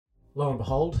lo and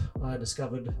behold, I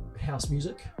discovered house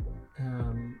music,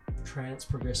 trance,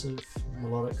 progressive,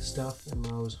 melodic stuff, and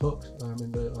I was hooked. I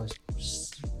remember I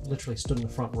literally stood in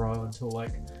the front row until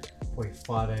like probably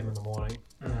 5 a.m. in the morning,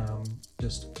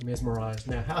 just mesmerised.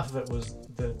 Now, half of it was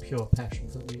the pure passion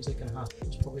for the music, and half of it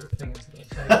was probably opinions that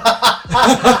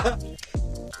I take.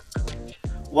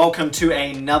 Welcome to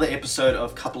another episode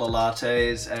of Couple of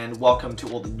Lattes, and welcome to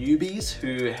all the newbies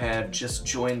who have just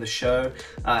joined the show.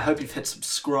 I hope you've hit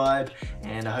subscribe,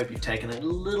 and I hope you've taken a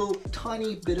little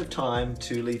tiny bit of time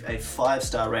to leave a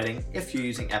 5-star rating if you're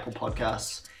using Apple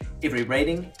Podcasts. Every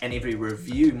rating and every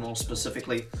review, more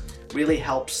specifically, really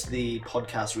helps the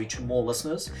podcast reach more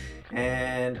listeners,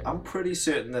 and I'm pretty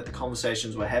certain that the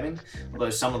conversations we're having, although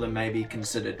some of them may be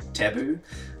considered taboo,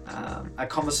 are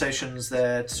conversations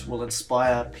that will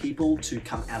inspire people to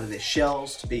come out of their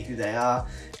shells, to be who they are,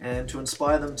 and to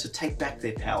inspire them to take back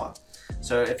their power.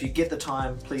 So if you get the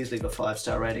time, please leave a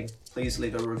 5-star rating, please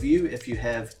leave a review if you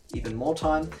have even more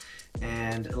time,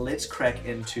 and let's crack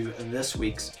into this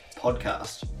week's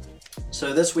podcast.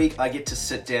 So this week I get to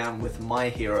sit down with my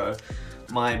hero,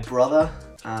 my brother,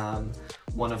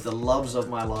 one of the loves of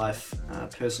my life, a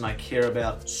person I care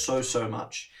about so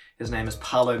much. His name is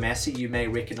Paolo Massi. You may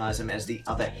recognize him as the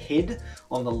other head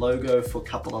on the logo for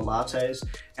Couple of Lattes.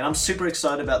 And I'm super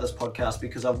excited about this podcast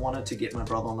because I've wanted to get my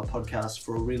brother on the podcast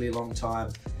for a really long time.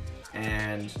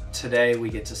 And today we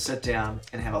get to sit down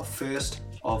and have our first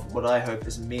of what I hope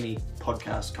is many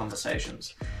podcast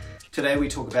conversations. Today we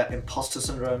talk about imposter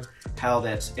syndrome, how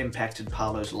that's impacted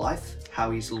Paolo's life,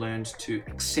 how he's learned to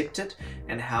accept it,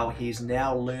 and how he's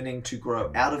now learning to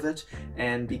grow out of it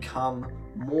and become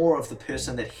more of the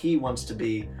person that he wants to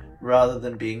be rather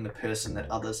than being the person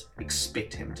that others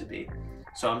expect him to be.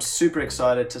 So I'm super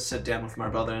excited to sit down with my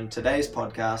brother in today's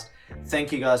podcast.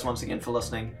 Thank you guys once again for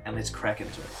listening, and let's crack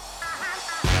into it.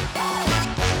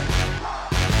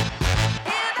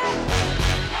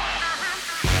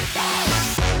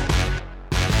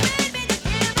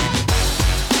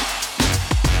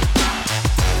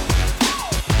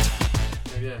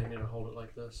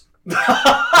 Like this.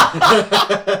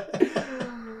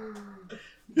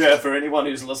 Yeah, for anyone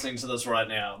who's listening to this right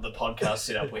now, the podcast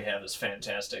setup we have is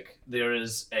fantastic. There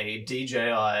is a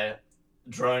DJI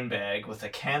drone bag with a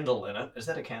candle in it. Is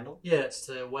that a candle? Yeah, it's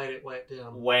to weight it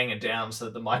down. Weighing it down so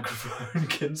that the microphone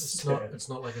can stand. It's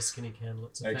not like a skinny candle.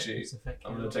 It's a fat candle.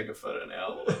 I'm going to take a photo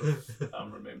now.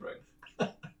 I'm remembering.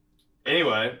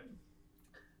 Anyway,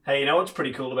 hey, you know what's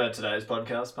pretty cool about today's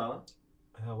podcast, Paolo?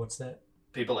 What's that?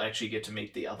 People actually get to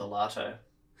meet the other latte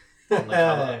on the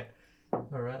cover.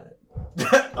 Alright.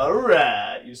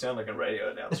 Alright. You sound like a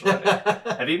radio announcer right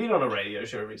now. Have you been on a radio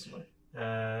show recently?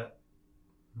 No.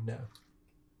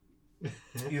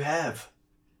 You have.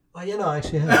 Oh, yeah, no, I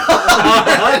actually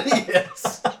have.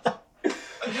 Yes.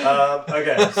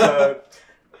 Okay, so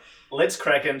let's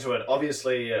crack into it.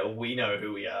 Obviously, we know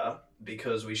who we are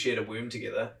because we shared a womb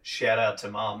together. Shout out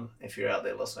to Mum if you're out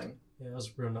there listening. Yeah, it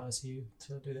was real nice of you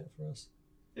to do that for us.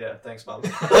 Yeah, thanks, Mum.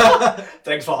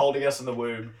 Thanks for holding us in the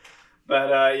womb.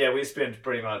 But yeah, we spent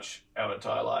pretty much our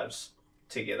entire lives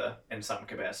together in some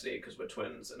capacity because we're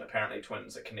twins, and apparently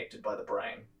twins are connected by the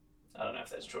brain. I don't know if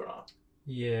that's true or not.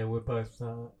 Yeah, we're both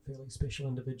fairly special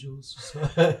individuals.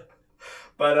 So.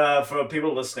 But for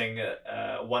people listening,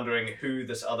 wondering who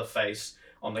this other face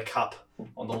on the cup,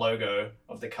 on the logo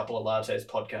of the Couple of Lattes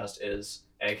podcast is,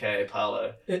 aka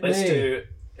Paolo.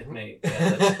 Me.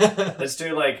 Yeah,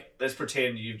 let's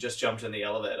pretend you've just jumped in the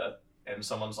elevator and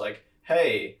someone's like,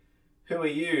 "Hey, who are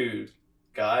you,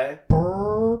 guy?"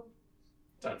 Don't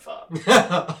fart.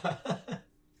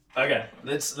 Okay,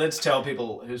 let's tell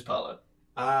people who's Paolo.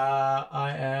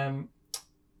 I am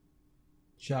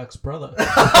Jacques' brother.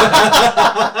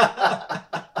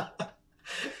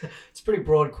 It's a pretty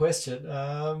broad question.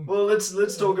 Well,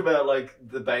 let's talk about like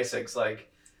the basics,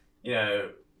 like, you know,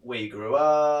 where you grew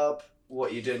up,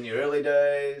 what you did in your early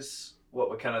days, what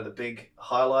were kind of the big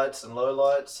highlights and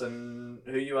lowlights, and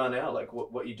who you are now, like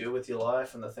what you do with your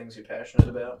life and the things you're passionate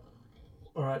about.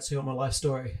 All right, so you want my life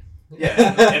story?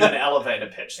 Yeah, in an elevator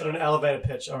pitch. In an elevator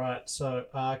pitch, all right. So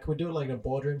can we do it like in a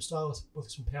boardroom style with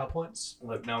some PowerPoints?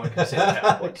 Look, no one can see the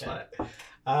PowerPoints, okay.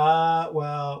 Mate.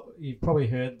 Well, you've probably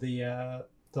heard the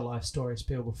life story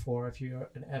spiel before if you're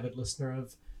an avid listener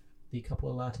of the Couple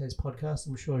of Lattes podcast.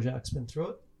 I'm sure Jacques' been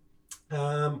through it.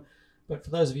 But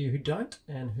for those of you who don't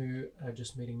and who are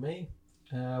just meeting me,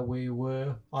 we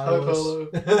were born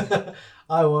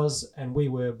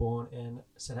in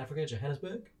South Africa,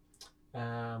 Johannesburg.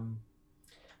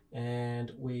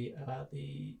 And we are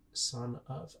the son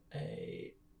of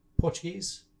a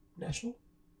Portuguese national.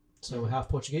 So we're half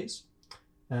Portuguese.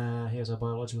 He was our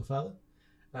biological father.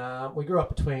 We grew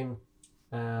up between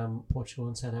Portugal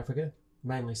and South Africa,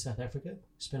 mainly South Africa.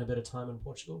 Spent a bit of time in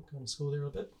Portugal, going to school there a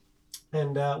bit.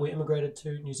 And we immigrated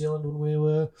to New Zealand when we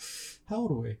were, how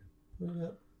old were we?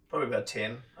 Probably about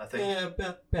 10, I think. Yeah,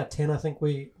 about 10, I think.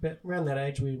 Around that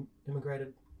age, we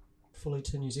immigrated fully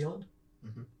to New Zealand.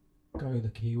 Mm-hmm. Go the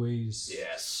Kiwis.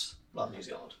 Yes. Love New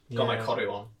Zealand. Got my Yeah. Koru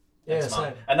on. Yeah, Thanks, Mum.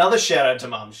 same. Another shout out to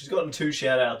Mum. She's gotten 2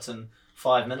 shout outs in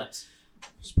 5 minutes.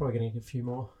 She's probably going to get a few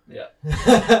more. Yeah.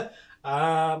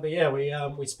 But yeah,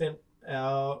 we spent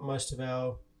most of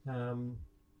our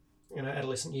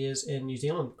adolescent years in New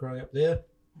Zealand, growing up there.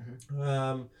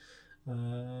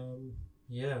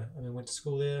 Yeah, I mean, went to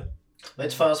school there.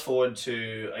 Let's fast forward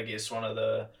to, I guess, one of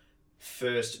the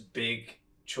first big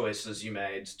choices you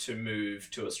made to move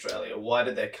to Australia. Why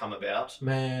did that come about?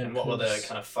 Man, And what were the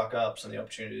kind of fuck ups and the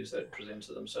opportunities that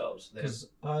presented themselves there? Because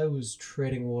I was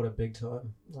treading water big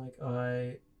time. Like,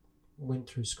 I went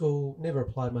through school, never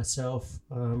applied myself.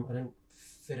 I didn't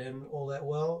fit in all that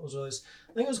well. It was always,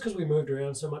 I think it was because we moved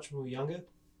around so much when we were younger.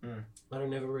 I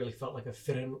never really felt like I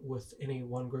fit in with any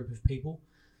one group of people.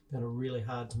 Found it really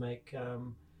hard to make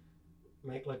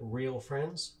like real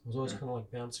friends. I was always kind of like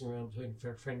bouncing around between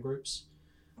friend groups.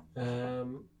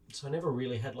 So I never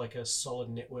really had like a solid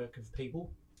network of people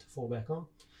to fall back on.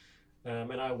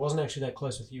 And I wasn't actually that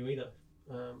close with you either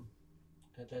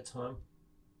at that time.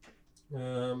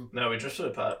 No, we drifted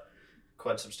apart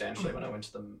quite substantially when I went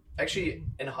to them. Actually,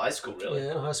 in high school, really.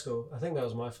 Yeah, in high school. I think that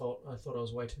was my fault. I thought I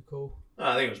was way too cool.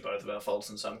 I think it was both of our faults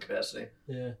in some capacity.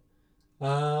 Yeah.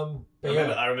 I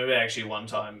remember actually one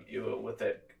time you were with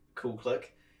that cool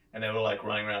clique and they were like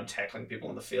running around tackling people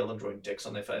in the field and drawing dicks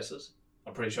on their faces.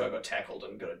 I'm pretty sure I got tackled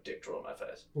and got a dick drawn on my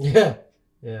face. Yeah.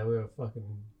 Yeah, we were fucking...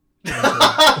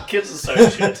 Kids are so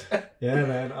shit. Yeah,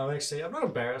 man. I'm not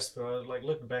embarrassed, but I was like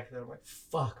looking back at that, I'm like,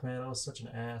 fuck, man, I was such an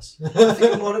ass. I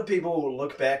think a lot of people will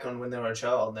look back on when they were a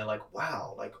child and they're like,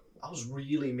 wow, like I was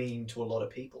really mean to a lot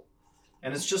of people.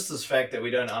 And it's just this fact that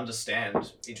we don't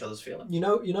understand each other's feelings. You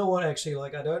know what? Actually,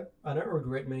 like I don't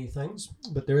regret many things,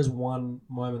 but there is one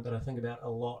moment that I think about a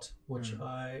lot, which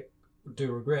I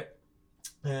do regret.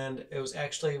 And it was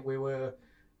actually it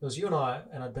was you and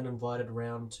I'd been invited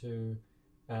around to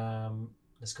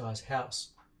this guy's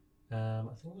house. I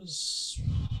think his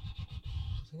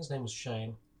name was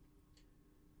Shane.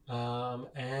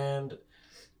 And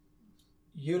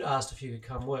you'd asked if you could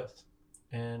come with,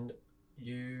 and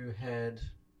you had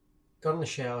got in the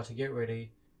shower to get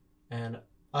ready, and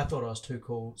I thought I was too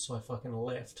cool, so I fucking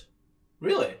left.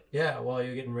 Really? Yeah, while you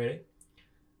were getting ready.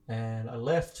 And I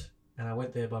left, and I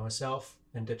went there by myself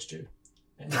and ditched you.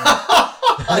 And,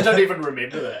 I don't even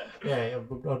remember that. yeah, I'm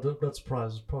not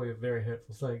surprised. It's probably a very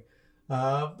hurtful thing.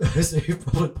 So you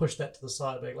probably pushed that to the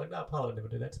side, being like, no, Paolo would never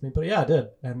do that to me. But yeah, I did.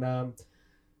 And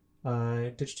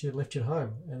I ditched you and left you at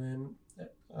home. And then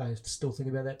I still think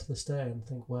about that to this day and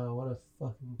think, wow, what a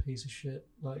fucking piece of shit.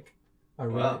 Like, I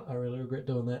really regret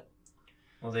doing that.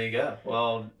 Well, there you go.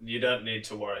 Well, you don't need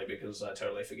to worry because I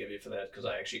totally forgive you for that because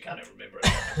I actually can't even remember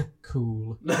it.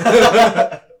 Cool.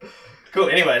 Cool.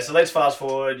 Anyway, so let's fast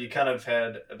forward. You kind of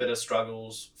had a bit of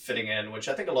struggles fitting in, which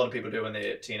I think a lot of people do when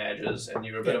they're teenagers, and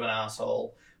you're a bit of an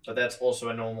asshole, but that's also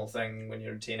a normal thing when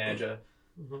you're a teenager.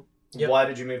 Mm-hmm. Yep. Why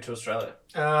did you move to Australia?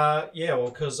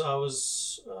 Because I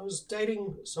was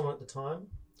dating someone at the time.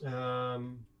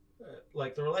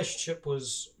 Like the relationship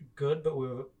was good, but we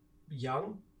were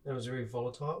young. It was very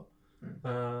volatile.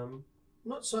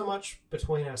 Not so much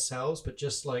between ourselves, but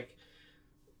just like,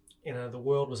 the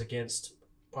world was against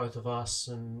both of us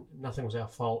and nothing was our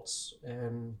faults.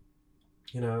 And,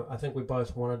 I think we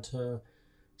both wanted to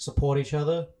support each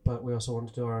other, but we also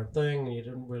wanted to do our own thing, and you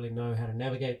didn't really know how to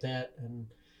navigate that. And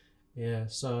yeah,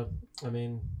 so, I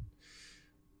mean,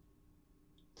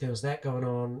 there was that going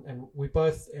on, and we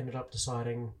both ended up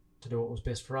deciding to do what was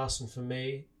best for us. And for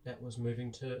me, that was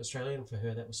moving to Australia, and for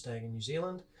her, that was staying in New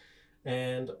Zealand.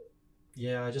 And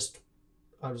yeah,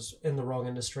 I was in the wrong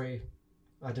industry.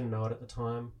 I didn't know it at the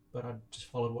time, but I just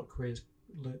followed what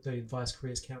the advice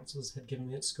careers counsellors had given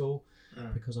me at school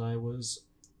because I was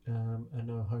a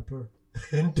no-hoper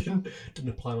and didn't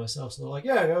apply myself. So they're like,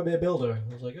 yeah, go be a builder.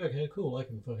 I was like, okay, cool. I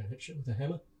can fucking hit shit with a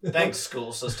hammer. Thanks,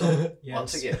 school system.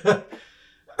 Once again.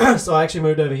 So I actually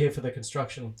moved over here for the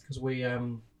construction because we'd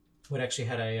actually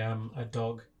had a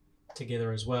dog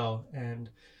together as well, and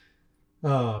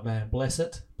oh man, bless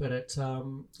it. But it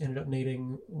ended up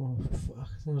needing, I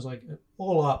think it was like,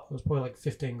 all up, it was probably like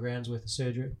 15 grand's worth of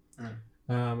surgery.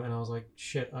 And I was like,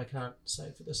 shit, I can't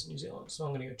save for this in New Zealand, so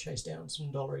I'm going to go chase down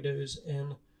some dollary doos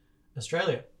in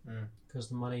Australia because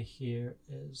the money here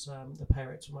is, the pay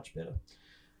rates are much better.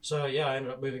 So yeah, I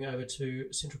ended up moving over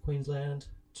to Central Queensland,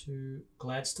 to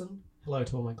Gladstone. Hello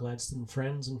to all my Gladstone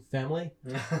friends and family.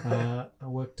 I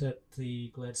worked at the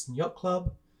Gladstone Yacht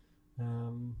Club.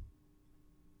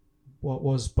 What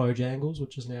was Bojangles,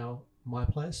 which is now my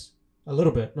place. A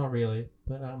little bit, not really,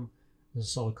 but there's a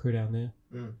solid crew down there.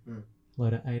 Hello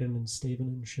to Aiden and Stephen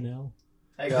and Chanel.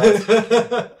 Hey guys.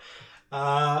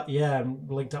 Yeah, I'm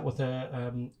linked up with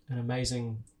an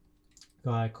amazing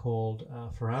guy called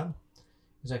Farhan.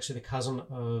 He's actually the cousin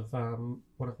of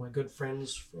one of my good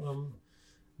friends from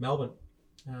Melbourne,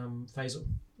 Faisal.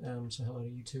 So hello to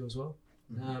you too as well.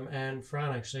 And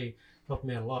Farhan actually helped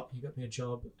me out a lot. He got me a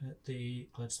job at the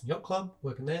Gladstone Yacht Club,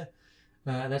 working there.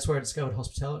 And that's where I discovered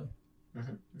hospitality.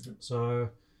 So,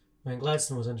 man,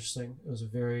 Gladstone was interesting. It was a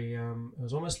very, it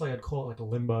was almost like, I'd call it like a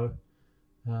limbo.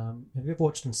 Have you ever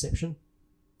watched Inception?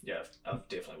 Yeah, I've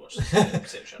definitely watched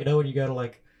Inception. You know when you go to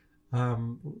like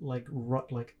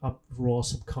up raw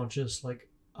subconscious, like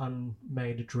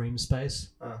unmade dream space,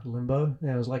 limbo?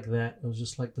 Yeah, it was like that. It was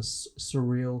just like this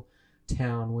surreal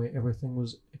town where everything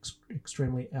was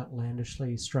extremely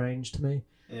outlandishly strange to me.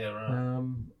 Yeah, right.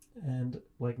 And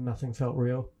like nothing felt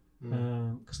real.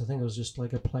 Because I think it was just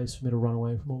like a place for me to run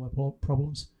away from all my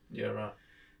problems. Yeah, right.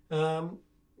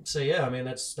 So yeah, I mean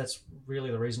that's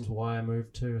really the reasons why I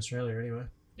moved to Australia anyway.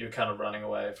 You're kind of running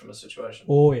away from a situation.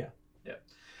 Oh yeah. Yeah.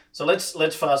 So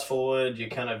let's fast forward. You're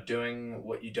kind of doing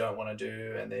what you don't want to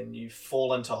do, and then you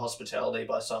fall into hospitality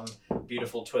by some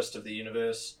beautiful twist of the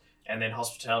universe, and then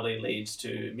hospitality leads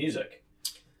to music.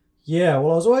 Yeah.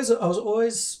 Well, I was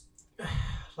always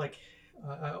like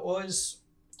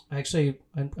I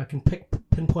can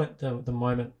pinpoint the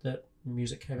moment that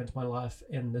music came into my life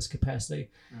in this capacity.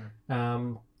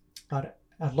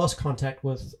 I'd lost contact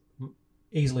with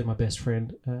easily my best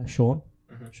friend, Sean.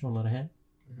 Sean Linehan.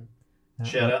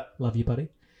 Shout out. Love you, buddy.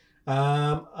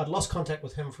 I'd lost contact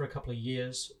with him for a couple of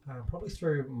years, probably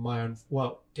through my own,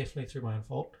 definitely through my own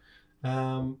fault.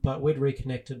 But we'd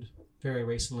reconnected very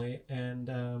recently, and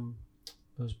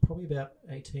it was probably about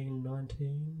 18,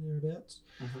 19, thereabouts.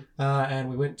 And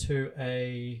we went to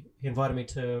he invited me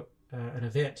to an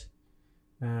event,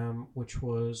 which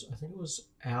was, I think it was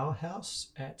Our House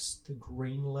at the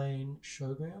Green Lane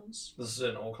Showgrounds. This is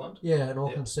in Auckland? Yeah, in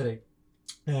Auckland City.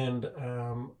 And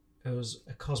it was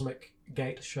a Cosmic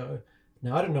Gate show.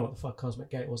 Now, I didn't know what the fuck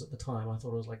Cosmic Gate was at the time. I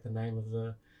thought it was like the name of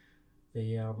the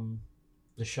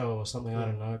show or something. I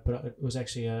don't know. But it was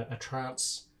actually a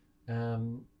trance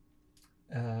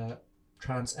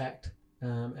act.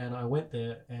 And I went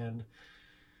there, and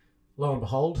lo and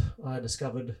behold, I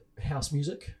discovered house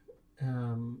music,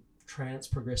 trance,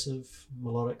 progressive,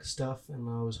 melodic stuff, and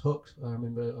I was hooked. I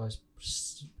remember I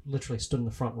literally stood in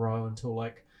the front row until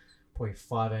like probably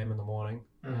 5 a.m. in the morning,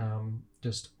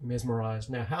 just mesmerized.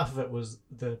 Now, half of it was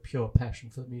the pure passion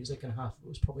for the music, and half of it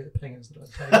was probably the pingers that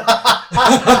I'd taken.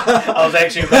 I was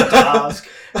actually about to ask,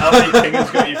 how many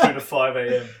pingers got you through to 5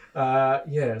 a.m.?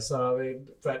 Yeah, so I mean,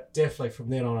 but definitely from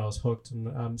then on I was hooked,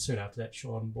 and soon after that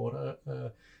Sean bought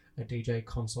a DJ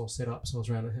console setup, so I was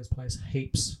around at his place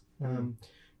heaps,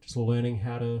 just learning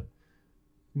how to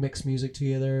mix music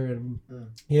together, and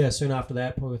yeah, soon after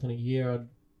that, probably within a year, I'd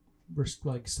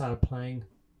started playing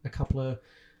a couple of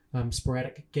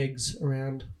sporadic gigs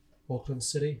around Auckland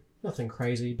City. Nothing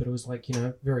crazy, but it was like,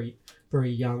 very,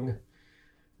 very young,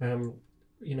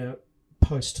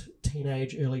 post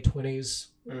teenage, early 20s.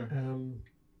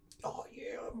 Oh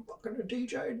yeah, I'm fucking a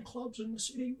DJ in clubs in the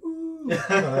city. Woo!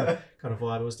 kind of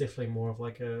vibe. It was definitely more of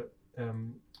like a I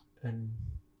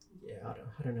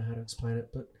don't know how to explain it,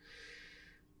 but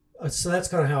so that's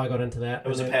kind of how I got into that. It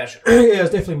was a passion. Yeah, it was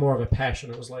definitely more of a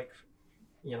passion. It was like,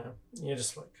 you're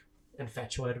just like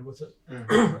infatuated with it.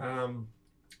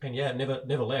 And yeah,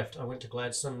 never left. I went to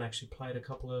Gladstone and actually played a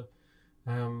couple of,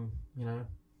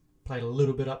 played a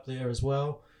little bit up there as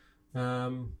well.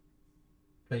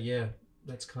 But yeah,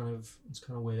 that's kind of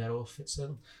where that all fits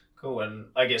in. Cool. And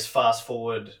I guess fast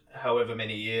forward however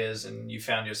many years, and you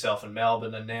found yourself in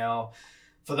Melbourne, and now,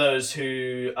 for those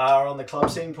who are on the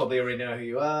club scene, probably already know who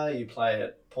you are. You play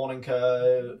at Pawn &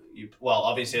 Co.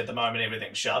 Obviously at the moment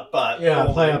everything's shut, but yeah,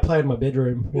 I play in my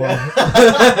bedroom.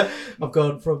 Well, I've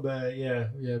gone from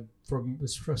from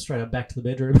straight up back to the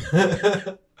bedroom.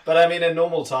 But I mean, in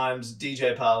normal times,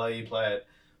 DJ Parlour, you play at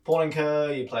Pawn & Co.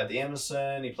 You play at the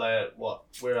Emerson. You play at what?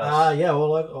 Where else? Yeah,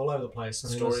 all over the place.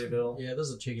 Storyville. Yeah,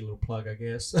 there's a cheeky little plug, I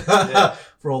guess, Yeah.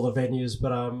 for all the venues.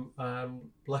 But I'm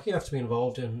lucky enough to be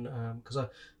involved in because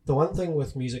the one thing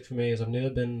with music for me is I've never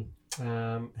been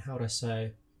how would I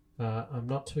say I'm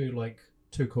not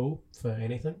too cool for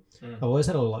anything. I've always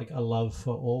had a love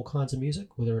for all kinds of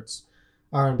music, whether it's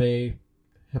R&B,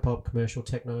 hip hop, commercial,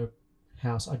 techno,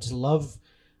 house. I just love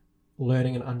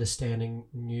learning and understanding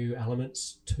new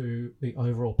elements to the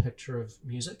overall picture of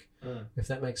music, if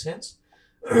that makes sense.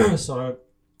 So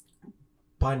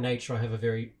by nature, I have a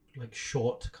very like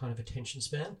short kind of attention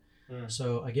span.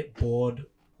 So I get bored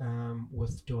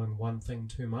with doing one thing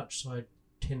too much. So I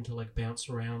tend to like bounce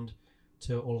around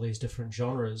to all these different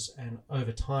genres, and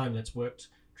over time that's worked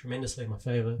tremendously in my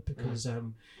favor because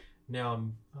now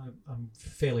I'm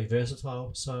fairly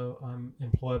versatile, so I'm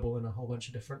employable in a whole bunch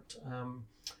of different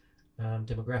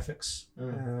demographics.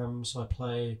 So I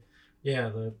play,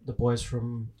 the boys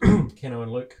from Keno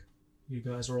and Luke. You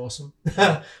guys are awesome.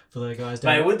 For the guys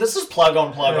down. Mate, this is plug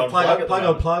on,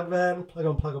 man.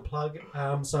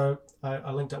 So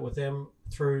I linked up with them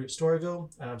through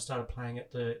Storyville. Started playing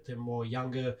at the more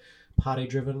younger,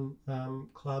 party-driven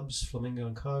clubs, Flamingo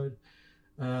and Code.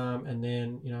 And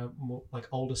then, more like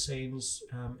older scenes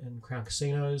in Crown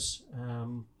Casinos,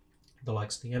 the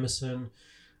likes of the Emerson,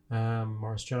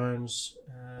 Morris Jones,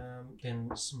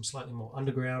 then some slightly more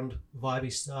underground,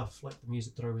 vibey stuff, like the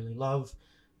music that I really love.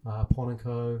 Pawn &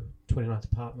 Co,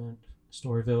 29th Apartment,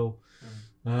 Storyville,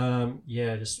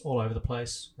 just all over the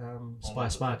place.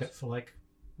 Spice Market for like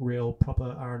real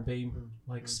proper R&B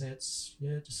sets.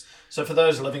 So for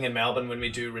those living in Melbourne, when we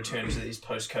do return to these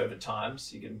post-COVID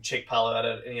times, you can check Paolo out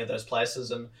at any of those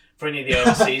places. And for any of the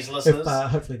overseas listeners,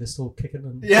 hopefully they're still kicking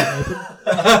and open.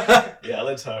 Yeah,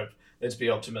 let's hope. Let's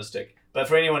be optimistic. But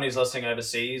for anyone who's listening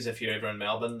overseas, if you're ever in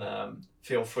Melbourne,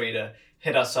 feel free to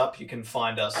hit us up. You can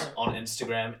find us on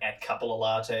Instagram at Couple of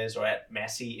Lattes or at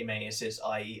Massie,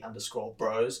 MASSIE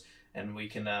 _bros. And we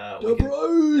can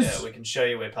we can show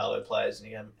you where Paolo plays and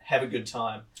you can have a good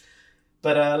time.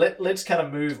 But let's kind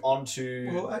of move on to...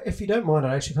 Well, if you don't mind,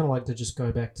 I'd actually kind of like to just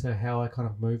go back to how I kind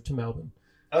of moved to Melbourne.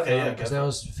 Okay, because that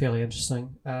was fairly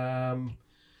interesting. I'd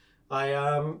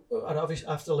obviously,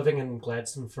 after living in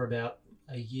Gladstone for about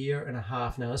a year and a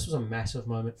half now, this was a massive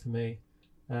moment for me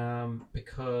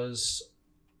because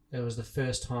it was the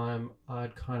first time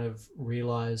I'd kind of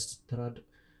realised that I'd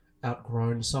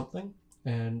outgrown something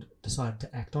and decided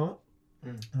to act on it.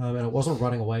 And it wasn't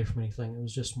running away from anything. It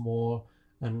was just more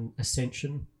an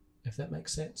ascension, if that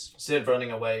makes sense. Instead of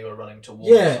running away, you were running towards.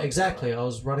 Yeah, exactly. I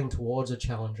was running towards a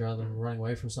challenge rather than running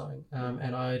away from something.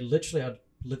 And I'd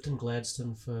lived in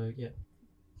Gladstone for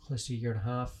close to a year and a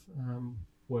half.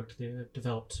 Worked there,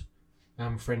 developed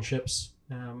friendships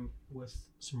with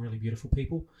some really beautiful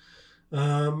people.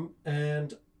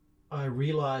 And I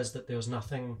realised that there was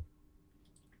nothing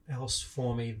else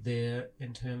for me there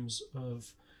in terms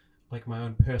of like my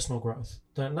own personal growth.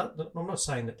 I'm not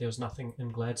saying that there was nothing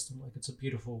in Gladstone. Like it's a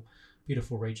beautiful,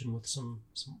 beautiful region with some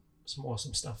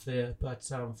awesome stuff there. But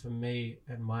for me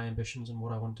and my ambitions and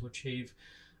what I wanted to achieve,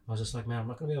 I was just like, man, I'm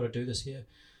not going to be able to do this here.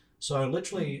 So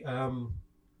literally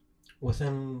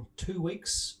within 2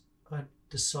 weeks, I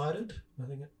decided, I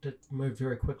think it did move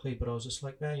very quickly, but I was just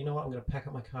like, man, you know what? I'm going to pack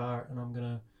up my car and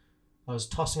I was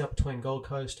tossing up between Gold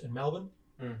Coast and Melbourne,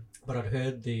 but I'd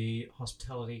heard the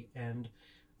hospitality and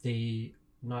the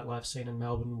nightlife scene in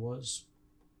Melbourne was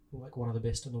like one of the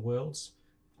best in the world,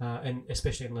 and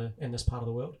especially in this part of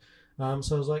the world.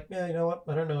 So I was like, yeah, you know what?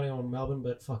 I don't know anyone in Melbourne,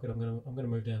 but fuck it, I'm gonna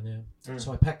move down there.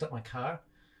 So I packed up my car,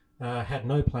 had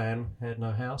no plan, had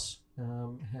no house,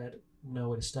 had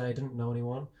nowhere to stay, didn't know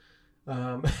anyone,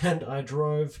 and I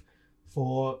drove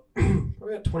for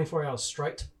probably about 24 hours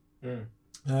straight.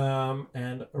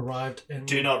 And arrived in...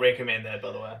 Do not recommend that,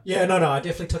 by the way. Yeah, no, I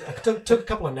definitely took a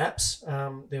couple of naps.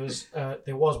 There was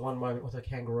one moment with a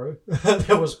kangaroo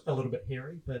that was a little bit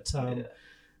hairy, but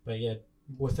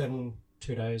within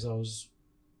 2 days I was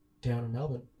down in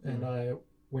Melbourne, and I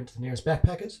went to the nearest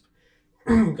backpackers,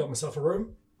 got myself a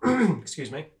room,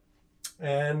 excuse me,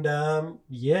 and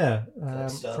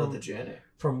started the journey.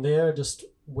 From there, just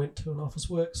went to an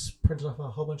Officeworks, printed off a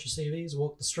whole bunch of CVs,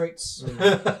 walked the streets,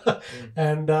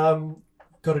 and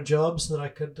got a job so that I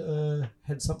could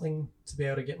had something to be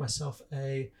able to get myself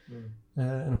an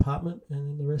apartment, and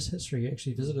then the rest is history. You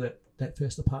actually visited that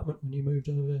first apartment when you moved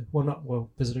over.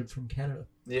 Visited from Canada.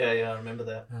 Yeah, I remember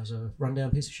that. I was a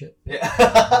rundown piece of shit. Yeah,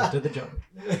 I did the job.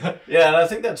 Yeah, and I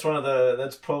think that's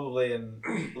that's probably, in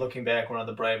looking back, one of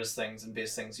the bravest things and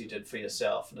best things you did for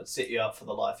yourself, and it set you up for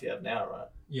the life you have now, right?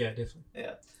 Yeah, definitely.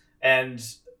 Yeah, and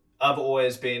I've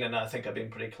always been, and I think I've been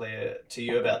pretty clear to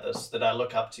you about this, that I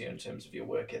look up to you in terms of your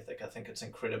work ethic. I think it's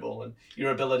incredible, and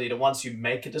your ability to, once you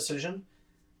make a decision,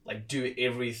 like do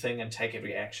everything and take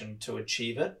every action to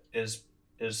achieve it is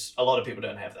a lot of people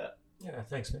don't have that. Yeah,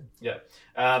 thanks, man. Yeah.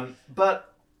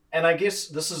 And I guess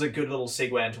this is a good little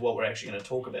segue into what we're actually going to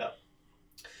talk about.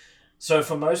 So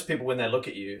for most people, when they look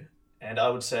at you, and I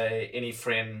would say any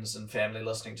friends and family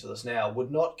listening to this now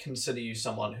would not consider you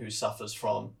someone who suffers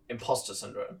from imposter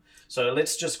syndrome. So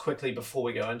let's just quickly, before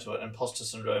we go into it, imposter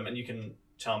syndrome, and you can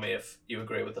tell me if you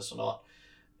agree with this or not.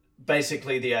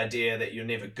 Basically, the idea that you're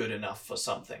never good enough for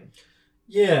something.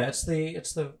 Yeah, it's the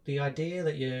idea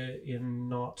that you're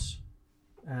not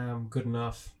good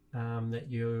enough. That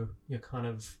you're kind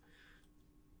of,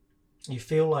 you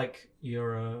feel like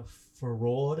you're a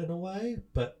fraud in a way,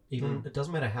 but even it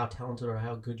doesn't matter how talented or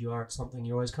how good you are at something,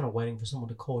 you're always kind of waiting for someone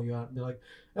to call you out and be like,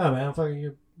 oh man, fucking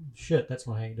you shit, that's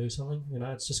not how you do something. You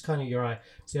know, it's just kind of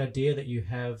it's the idea that you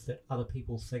have that other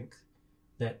people think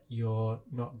that you're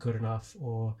not good enough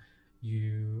or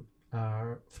you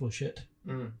are full of shit,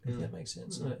 if that makes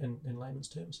sense in layman's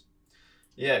terms.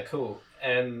 Yeah, cool.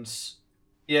 And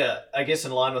yeah, I guess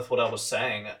in line with what I was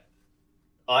saying,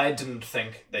 I didn't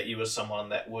think that you were someone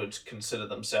that would consider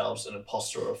themselves an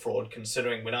imposter or a fraud,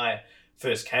 considering when I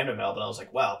first came to Melbourne, I was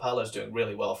like, wow, Paolo's doing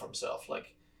really well for himself.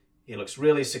 Like, he looks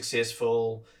really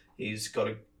successful. He's got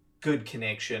a good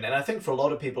connection. And I think for a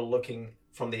lot of people looking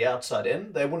from the outside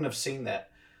in, they wouldn't have seen that.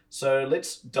 So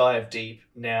let's dive deep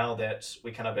now that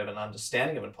we kind of have an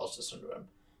understanding of imposter syndrome.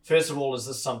 First of all, is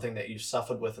this something that you've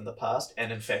suffered with in the past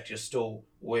and in fact you're still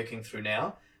working through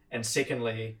now? And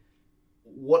secondly,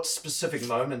 what specific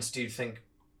moments do you think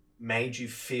made you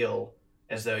feel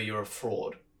as though you're a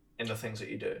fraud in the things that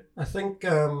you do? I think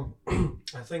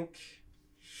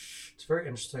it's very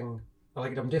interesting.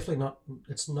 Like, I'm definitely not.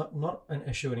 It's not an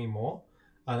issue anymore.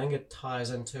 I think it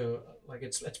ties into, like,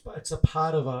 it's a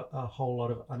part of a whole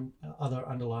lot of other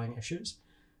underlying issues,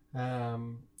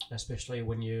 especially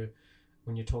when you're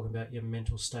talking about your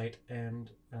mental state and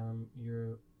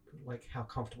your, like, how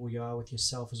comfortable you are with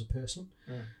yourself as a person.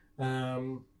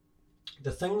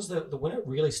 The things that when it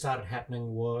really started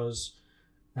happening was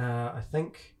I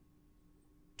think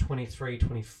 23,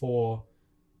 24,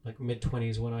 like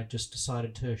mid-20s, when I just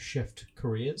decided to shift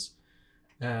careers,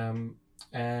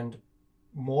 and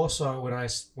more so when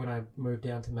I moved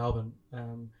down to Melbourne,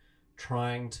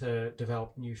 trying to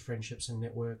develop new friendships and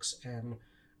networks and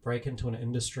break into an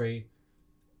industry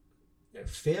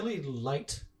fairly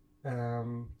late,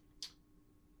 in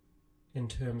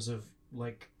terms of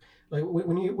like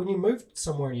when you move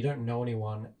somewhere and you don't know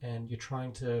anyone and you're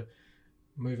trying to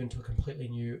move into a completely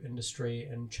new industry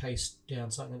and chase down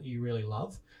something that you really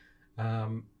love,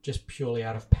 just purely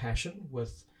out of passion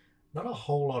with not a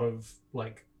whole lot of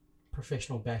like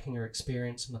professional backing or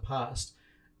experience in the past,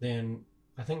 then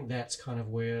I think that's kind of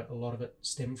where a lot of it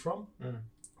stemmed from.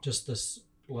 Just this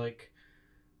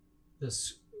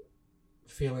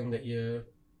feeling that you're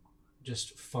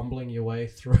just fumbling your way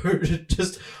through,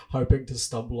 just hoping to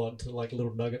stumble onto like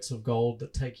little nuggets of gold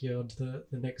that take you onto the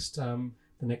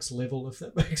next level, if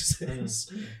that makes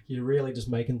sense. You're really just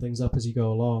making things up as you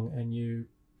go along, and you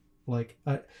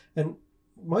and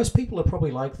most people are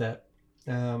probably like that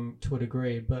to a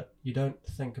degree, but you don't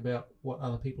think about what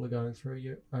other people are going through.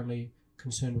 You're only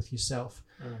concerned with yourself,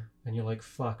 and you're like,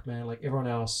 fuck man, like everyone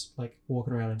else, like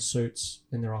walking around in suits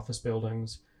in their office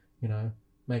buildings, you know,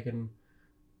 making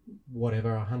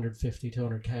whatever 150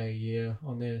 200k a year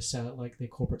on their like their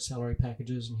corporate salary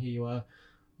packages, and here you are,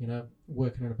 you know,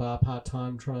 working in a bar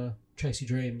part-time trying to chase your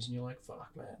dreams, and you're like, fuck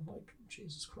man, like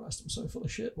Jesus Christ, I'm so full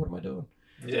of shit, what am I doing?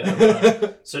 Yeah.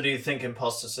 Right. So do you think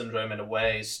imposter syndrome in a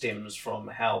way stems from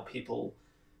how people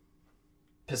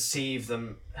perceive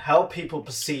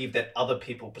that other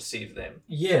people perceive them?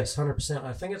 Yes, 100%.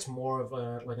 I think it's more of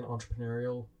like an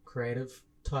entrepreneurial, creative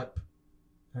type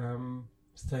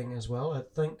thing as well. I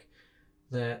think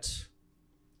that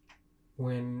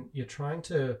when you're trying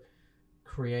to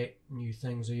create new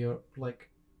things, or you're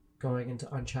like going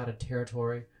into uncharted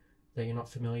territory that you're not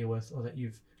familiar with, or that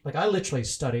you've, like, I literally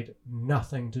studied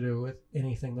nothing to do with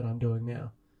anything that I'm doing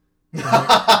now.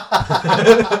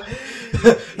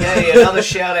 Yeah, another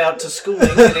shout out to schooling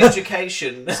and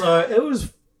education. So it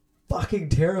was fucking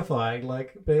terrifying,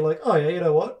 like being like, oh yeah, you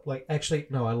know what? Like, actually,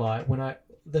 no, I lie.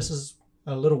 This is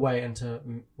a little way into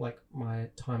like my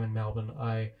time in Melbourne,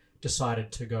 I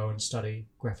decided to go and study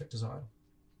graphic design,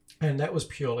 and that was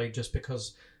purely just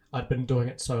because I'd been doing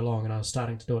it so long and I was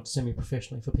starting to do it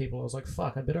semi-professionally for people. I was like,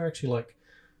 fuck, I better actually like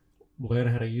learn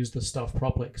how to use this stuff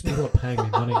properly because people are paying me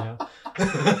money now.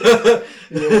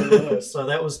 So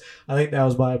I think that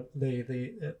was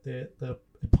the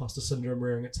imposter syndrome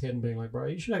rearing its head and being like, bro,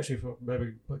 you should actually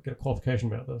maybe get a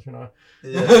qualification about this, you know?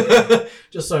 Yeah.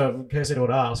 Just so in case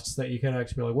anyone asks, that you can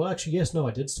actually be like, well, actually, yes, no,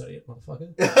 I did study it,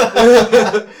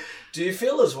 motherfucker. Do you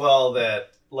feel as well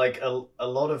that like a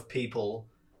lot of people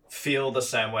feel the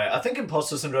same way? I think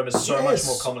imposter syndrome is so much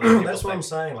more common than people That's what think. I'm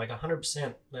saying, like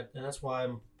 100%. And that's why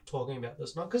I'm talking about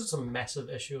this, not because it's a massive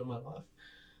issue in my life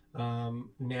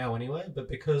now anyway, but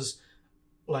because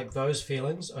like those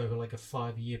feelings over like a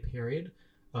 5-year period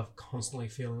of constantly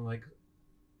feeling like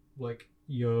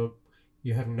you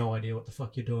have no idea what the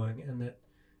fuck you're doing, and that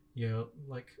you're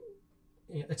like,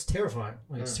 it's terrifying.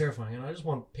 Like it's terrifying, and I just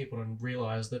want people to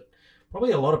realize that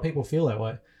probably a lot of people feel that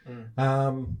way.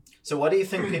 So why do you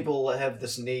think people have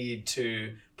this need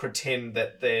to pretend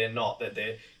that they're not, that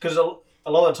they're, because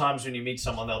a lot of times when you meet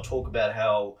someone, they'll talk about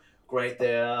how great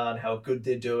they are and how good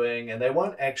they're doing, and they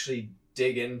won't actually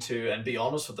dig into and be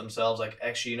honest with themselves. Like,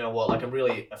 actually, you know what, like I'm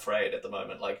really afraid at the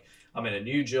moment. Like I'm in a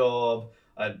new job.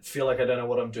 I feel like I don't know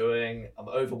what I'm doing. I'm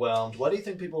overwhelmed. Why do you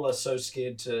think people are so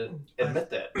scared to admit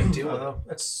that and deal with it?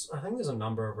 I think there's a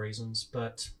number of reasons,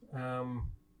 but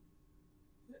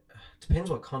depends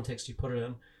what context you put it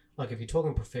in. Like if you're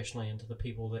talking professionally into the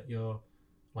people that you're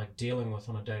like dealing with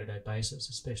on a day-to-day basis,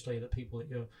 especially the people that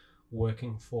you're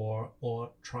working for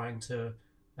or trying to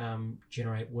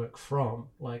generate work from,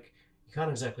 like you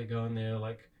can't exactly go in there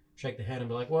like shake the hand and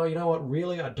be like, well, you know what,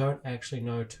 really I don't actually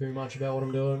know too much about what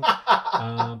I'm doing,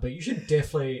 but you should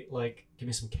definitely like give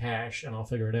me some cash and I'll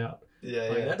figure it out.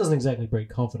 That doesn't exactly breed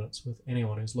confidence with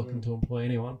anyone who's looking to employ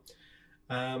anyone.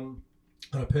 On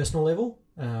a personal level,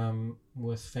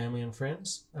 with family and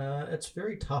friends, it's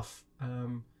very tough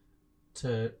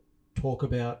to talk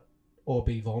about or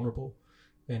be vulnerable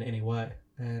in any way,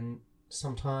 and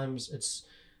sometimes it's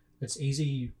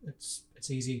easy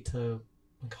to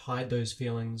like hide those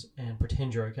feelings and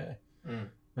pretend you're okay,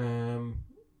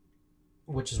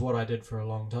 which is what I did for a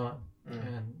long time,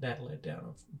 and that led down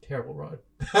a terrible road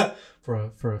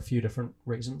for a few different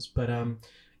reasons. But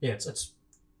it's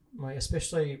like,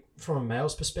 especially from a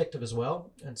male's perspective as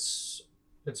well, it's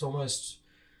almost,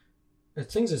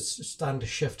 things are starting to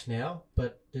shift now,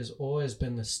 but there's always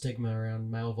been the stigma around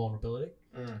male vulnerability.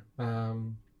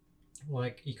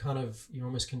 Like you're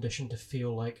almost conditioned to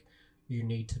feel like you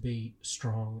need to be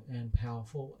strong and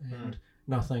powerful, and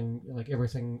nothing, like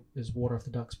everything is water off the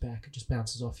duck's back. It just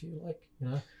bounces off you, like, you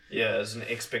know. Yeah, there's an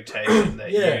expectation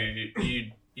that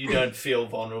you don't feel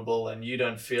vulnerable and you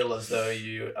don't feel as though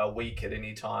you are weak at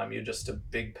any time. You're just a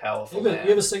big, powerful man.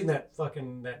 You ever seen that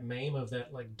meme of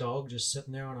that like dog just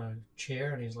sitting there on a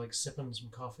chair and he's like sipping some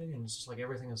coffee and it's just like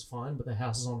everything is fine but the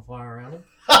house is on fire around him?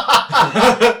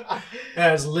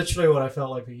 That's literally what I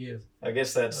felt like for years. I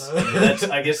guess that's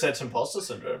imposter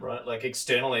syndrome, right? Like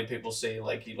externally people see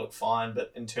like you look fine,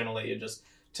 but internally you're just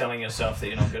telling yourself that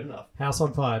you're not good enough. House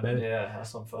on fire, baby. Yeah,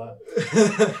 house on fire.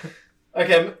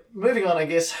 Okay, moving on, I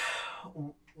guess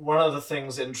one of the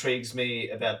things that intrigues me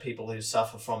about people who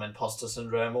suffer from imposter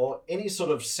syndrome or any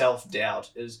sort of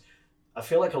self-doubt is I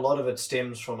feel like a lot of it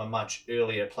stems from a much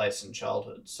earlier place in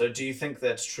childhood. So do you think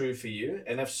that's true for you?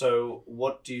 And if so,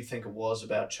 what do you think it was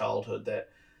about childhood that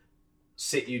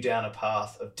set you down a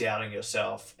path of doubting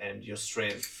yourself and your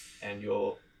strength and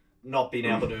your not being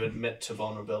able to admit to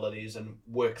vulnerabilities and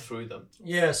work through them?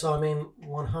 Yeah, so I mean,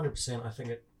 100%, I think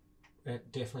it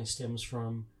definitely stems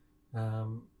from,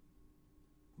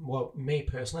 well, me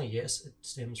personally, yes, it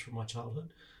stems from my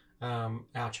childhood,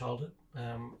 our childhood.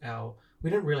 We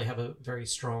didn't really have a very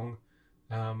strong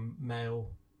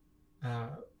male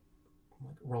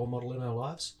role model in our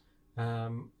lives.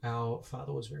 Our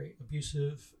father was very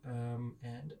abusive,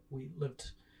 and we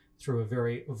lived through a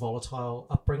very volatile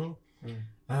upbringing.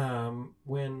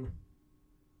 When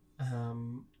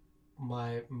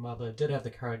my mother did have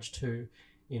the courage to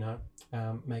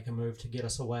make a move to get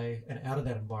us away and out of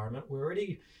that environment. We're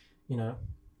already, 11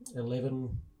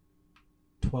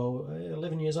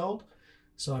 years old.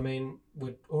 So, I mean,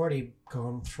 we'd already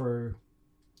gone through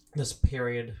this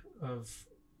period of,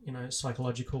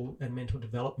 psychological and mental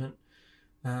development.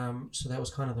 So that was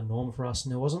kind of the norm for us.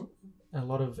 And there wasn't a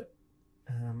lot of, it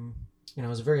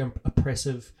was a very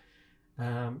oppressive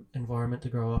environment to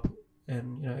grow up.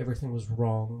 And, everything was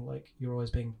wrong. Like, you're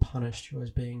always being punished. You're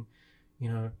always being,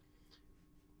 like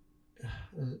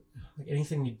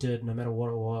anything you did, no matter what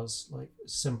it was, like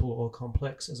simple or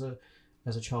complex, as a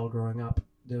child growing up,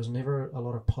 there was never a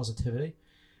lot of positivity.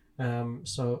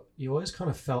 So you always kind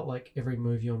of felt like every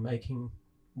move you were making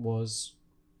was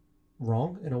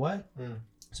wrong in a way.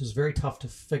 So it was very tough to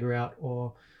figure out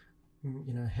or,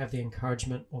 have the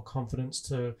encouragement or confidence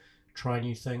to try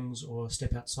new things or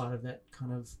step outside of that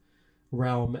kind of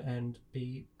realm and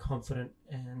be confident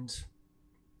and,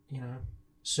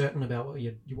 certain about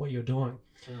what you're doing.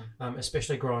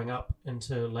 Especially growing up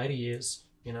into later years,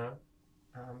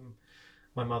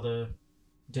 my mother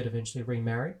did eventually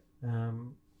remarry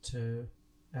to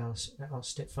our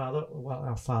stepfather, well,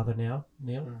 our father now,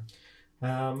 Neil.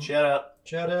 Shout out.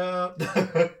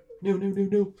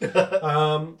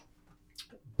 No.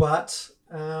 But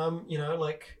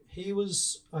like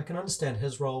I can understand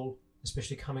his role,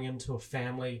 especially coming into a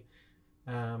family,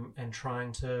 and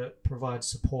trying to provide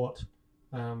support,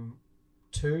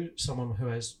 to someone who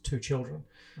has two children,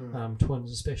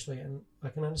 twins especially, and I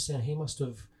can understand he must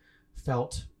have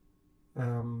felt.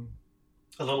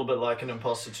 A little bit like an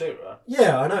imposter too, right?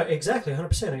 Yeah, I know, exactly,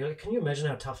 100%. Can you imagine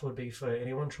how tough it would be for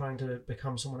anyone trying to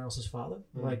become someone else's father?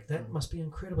 Like, that must be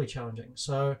incredibly challenging.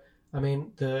 So, I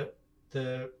mean, the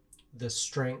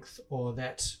strength, or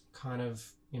that kind of,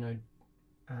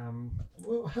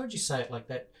 well, how would you say it? Like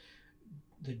that,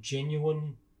 the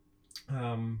genuine,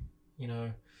 I'm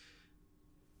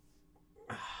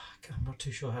not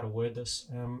too sure how to word this.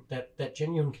 That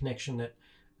genuine connection that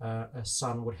a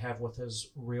son would have with his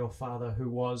real father, who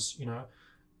was,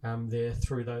 there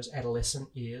through those adolescent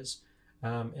years,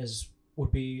 I'd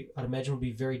imagine would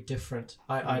be very different.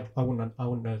 I wouldn't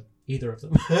know either of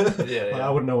them. I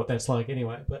wouldn't know what that's like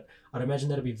anyway. But I'd imagine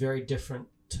that'd be very different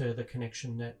to the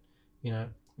connection that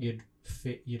you'd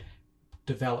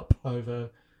develop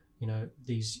over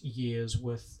these years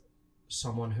with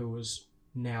someone who was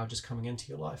now just coming into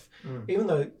your life. Even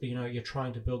though you're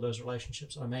trying to build those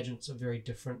relationships, I imagine it's a very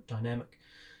different dynamic.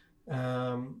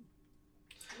 I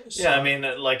mean,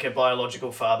 like a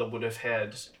biological father would have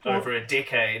had over a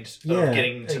decade of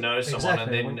getting to know someone,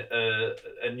 exactly. And then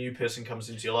a new person comes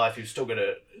into your life. You've still got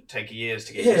to take years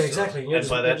to get used exactly. to them. And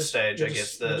by that stage, I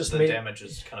guess the damage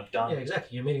is kind of done. Yeah,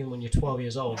 exactly. You're meeting them when you're 12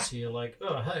 years old, so you're like,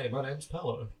 oh, hey, my name's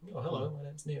Paolo. Oh, hello, my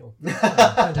name's Neil.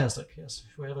 Fantastic, yes.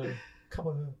 Should we have a cup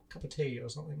of tea or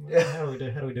something? How do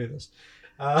we do this?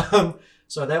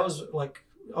 So that was like,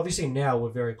 obviously now we're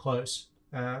very close.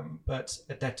 But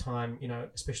at that time,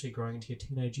 especially growing into your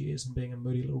teenage years and being a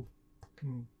moody little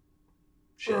fucking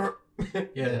shit.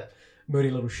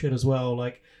 Moody little shit as well.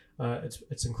 Like,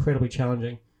 it's incredibly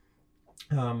challenging,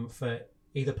 for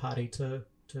either party to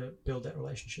build that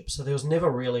relationship. So there was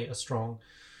never really a strong,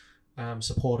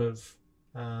 supportive,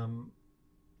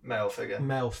 male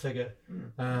figure,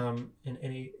 in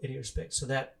any respect. So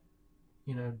that,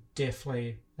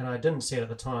 definitely, and I didn't see it at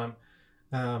the time.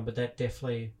 But that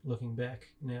definitely, looking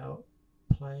back now,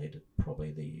 played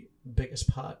probably the biggest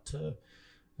part to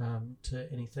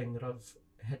anything that I've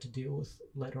had to deal with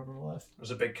later on in life. It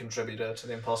was a big contributor to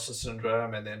the imposter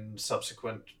syndrome, and then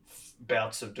subsequent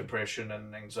bouts of depression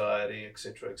and anxiety,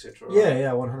 etc., etc. Right?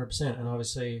 Yeah, 100%. And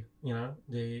obviously,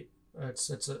 it's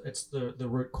the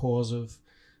root cause of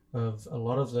a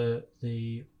lot of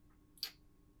the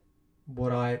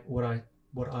what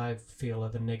I feel are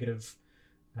the negative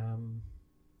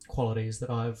qualities that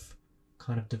I've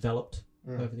kind of developed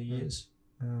over the years.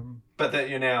 But that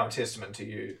you're now a testament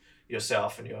to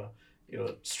yourself and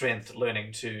your strength,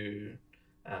 learning to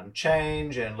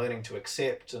change and learning to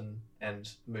accept and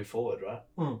move forward, right?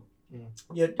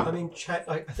 Yeah, I mean,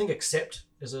 I think accept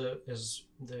is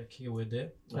the key word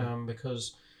there,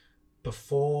 because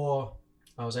before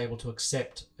I was able to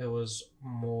accept, it was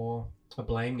more a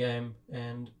blame game,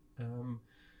 and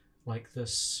like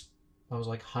this, I was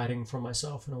like hiding from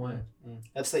myself in a way.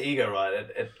 That's the ego, right?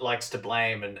 It likes to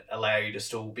blame and allow you to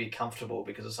still be comfortable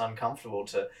because it's uncomfortable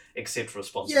to accept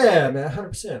responsibility. Yeah, man,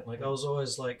 100%. Like, I was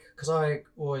always like, because I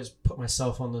always put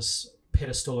myself on this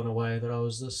pedestal in a way that I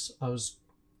was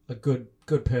a good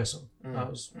person.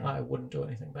 I wouldn't do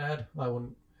anything bad. I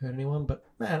wouldn't hurt anyone. But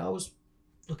man, I was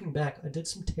looking back, I did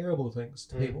some terrible things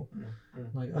to people.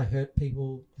 Like, I hurt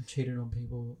people, I cheated on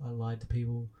people, I lied to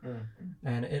people,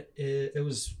 and it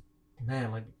was,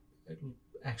 man, like,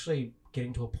 actually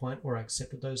getting to a point where I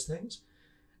accepted those things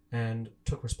and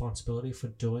took responsibility for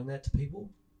doing that to people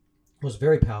was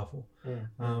very powerful.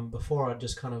 Before, I'd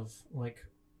just kind of like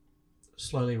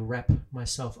slowly wrap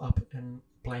myself up in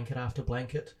blanket after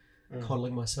blanket,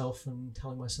 coddling myself and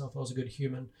telling myself I was a good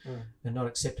human, and not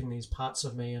accepting these parts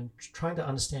of me and trying to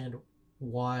understand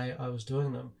why I was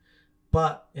doing them.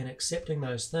 But in accepting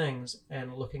those things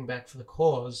and looking back for the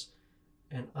cause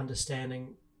and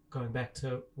understanding, going back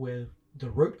to where the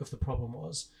root of the problem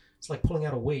was, it's like pulling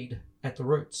out a weed at the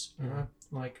roots,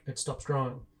 like it stops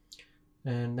growing.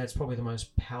 And that's probably the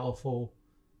most powerful,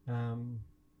 the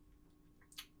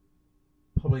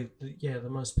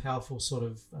most powerful sort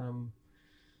of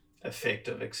effect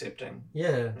of accepting.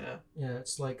 Yeah,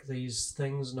 it's like these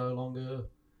things no longer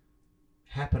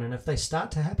happen, and if they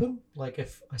start to happen, like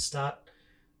if I start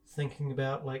thinking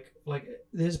about like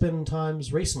there's been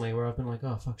times recently where I've been like,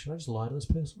 oh fuck, should I just lie to this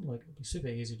person? Like, it'd be super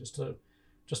easy just to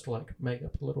like make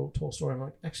up a little tall story. I'm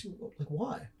like, actually, like,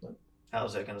 why? Like,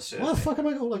 how's that going to serve why the fuck am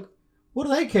I going, like, what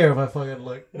do they care if I fucking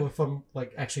like, or if I'm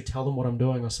like actually tell them what I'm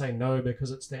doing or say no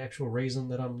because it's the actual reason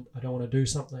that I don't want to do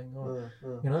something, or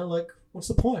you know, like what's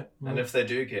the point? And Like, if they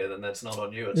do care, then that's not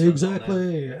on you. It's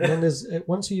exactly. And then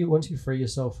once you free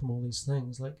yourself from all these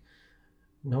things, like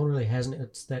no one really has.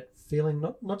 It's that feeling,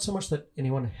 not so much that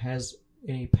anyone has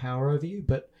any power over you,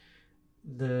 but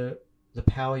the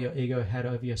power your ego had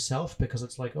over yourself, because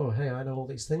it's like, oh hey, I know all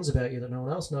these things about you that no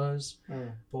one else knows.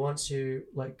 But once you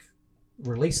like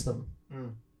release them,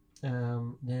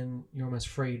 then you're almost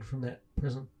freed from that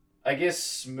prison. I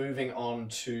guess moving on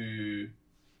to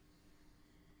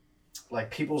like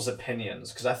people's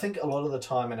opinions, because I think a lot of the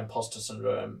time in imposter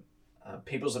syndrome,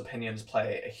 people's opinions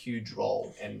play a huge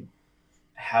role in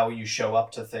how you show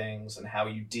up to things and how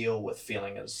you deal with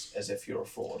feeling as if you're a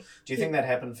fraud. Do you think that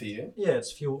happened for you? Yeah,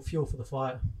 it's fuel for the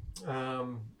fire.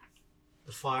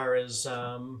 The fire is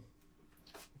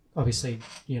obviously,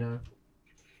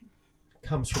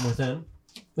 comes from within,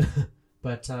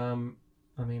 but I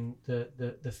mean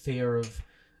the fear of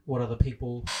what other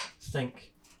people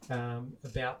think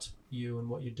about you and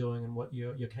what you're doing and what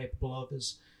you're capable of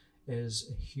is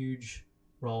a huge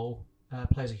role,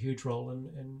 plays a huge role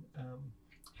in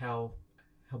how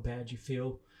bad you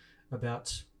feel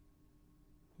about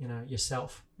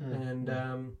yourself. And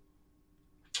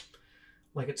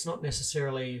like it's not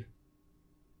necessarily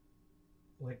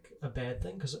like a bad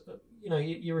thing, because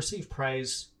you receive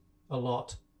praise a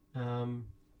lot,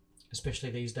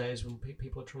 especially these days when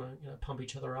people are trying to pump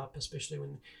each other up, especially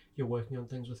when you're working on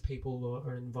things with people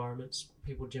or in environments.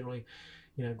 People generally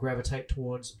gravitate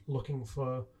towards looking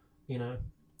for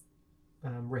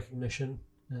recognition,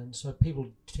 and so people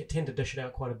tend to dish it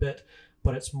out quite a bit.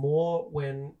 But it's more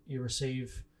when you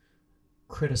receive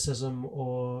criticism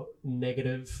or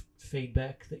negative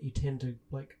feedback that you tend to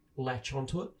like latch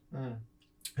onto it,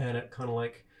 and it kind of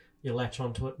like you latch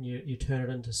onto it and you turn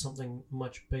it into something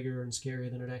much bigger and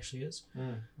scarier than it actually is.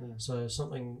 So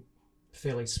something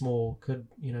fairly small could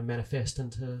manifest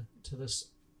into this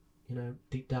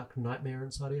deep dark nightmare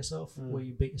inside of yourself, where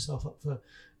you beat yourself up for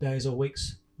days or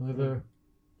weeks over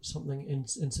something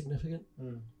insignificant.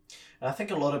 And I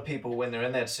think a lot of people, when they're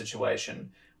in that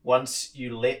situation, once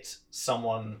you let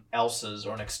someone else's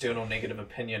or an external negative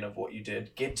opinion of what you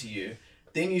did get to you,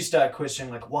 then you start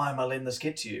questioning, like, why am I letting this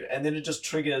get to you? And then it just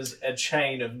triggers a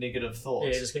chain of negative thoughts.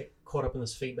 Yeah, you just get caught up in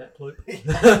this feedback loop.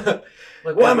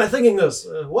 Like, why am I thinking this?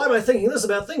 Why am I thinking this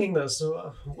about thinking this?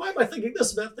 Why am I thinking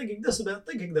this about thinking this about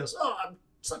thinking this? Oh, I'm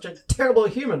such a terrible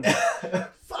human.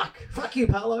 Fuck you,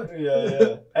 Paolo.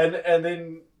 Yeah. And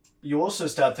then you also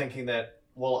start thinking that,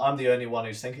 well, I'm the only one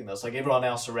who's thinking this. Like, everyone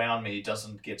else around me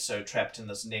doesn't get so trapped in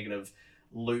this negative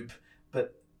loop.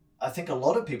 But I think a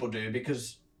lot of people do,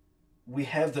 because we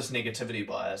have this negativity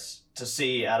bias to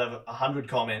see out of 100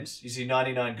 comments, you see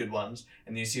 99 good ones,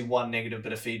 and you see one negative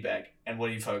bit of feedback, and what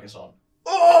do you focus on?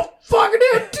 Oh, fucking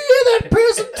how dare that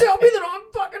person tell me that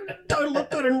I'm fucking don't look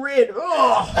good in red.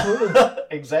 Oh.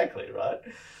 Exactly, right?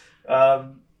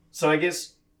 So I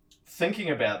guess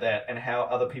thinking about that and how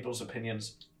other people's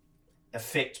opinions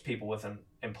affect people with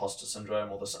imposter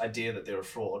syndrome, or this idea that they're a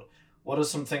fraud, what are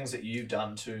some things that you've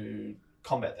done to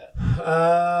combat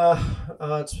that?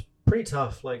 It's pretty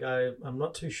tough. Like I'm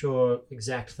not too sure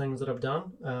exact things that I've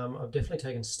done. I've definitely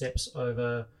taken steps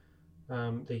over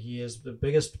the years. The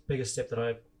biggest step that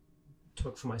I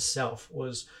took for myself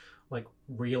was like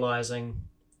realizing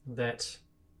that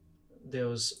there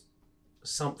was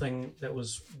something that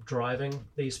was driving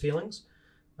these feelings,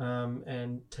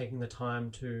 and taking the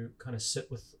time to kind of sit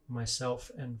with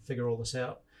myself and figure all this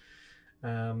out.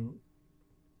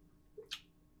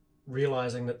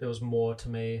 Realizing that there was more to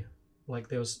me, like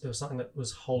there was something that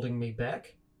was holding me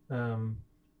back,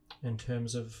 in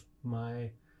terms of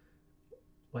my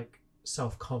like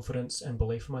self-confidence and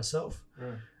belief in myself.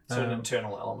 So an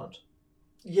internal element.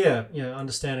 Yeah,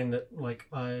 understanding that like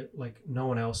no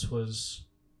one else was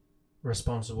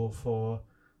responsible for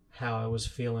how I was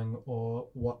feeling or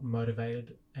what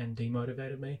motivated and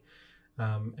demotivated me,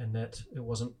 and that it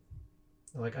wasn't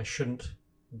like I shouldn't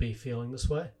be feeling this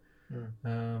way.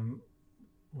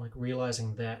 Like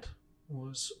realizing that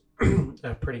was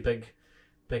a pretty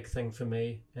big thing for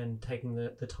me, and taking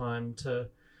the time to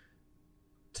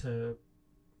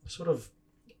sort of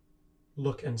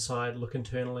look inside, look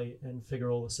internally, and figure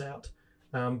all this out.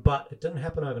 But it didn't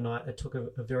happen overnight. It took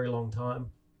a very long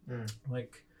time.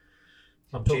 Like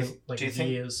I'm talking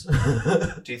years.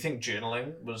 Do you think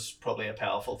journaling was probably a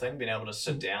powerful thing? Being able to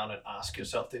sit down and ask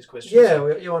yourself these questions. Yeah,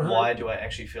 why do I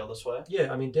actually feel this way?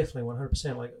 Yeah, I mean, definitely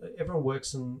 100%. Like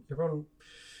everyone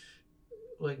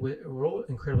like we're all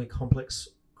incredibly complex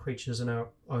creatures in our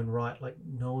own right. Like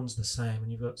no one's the same,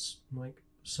 and you've got like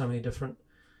so many different,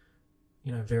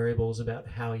 variables about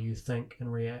how you think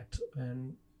and react,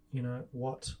 and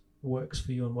what works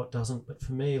for you and what doesn't. But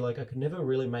for me, like, I could never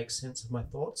really make sense of my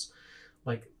thoughts.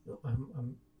 Like,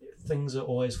 things are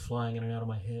always flying in and out of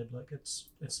my head. Like, it's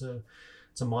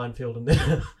a minefield in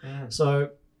there.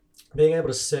 So being able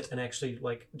to sit and actually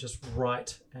like just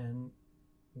write and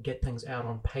get things out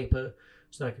on paper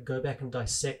so that I could go back and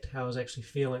dissect how I was actually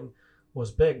feeling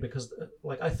was big, because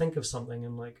like I think of something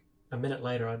and like a minute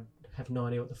later I'd have no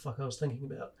idea what the fuck I was thinking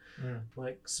about.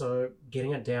 Like, so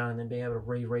getting it down and then being able to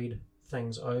reread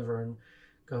things over and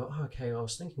go, oh, okay, I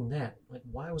was thinking that. Like,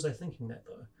 why was I thinking that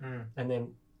though? And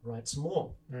then write some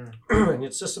more. And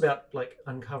it's just about like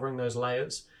uncovering those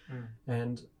layers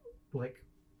and like,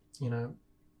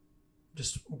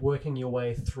 just working your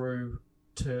way through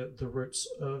to the roots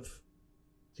of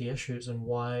the issues and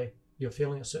why you're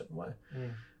feeling a certain way.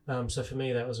 So for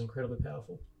me, that was incredibly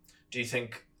powerful. Do you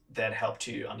think that helped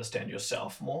you understand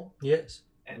yourself more? Yes.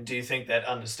 And do you think that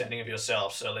understanding of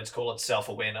yourself, so let's call it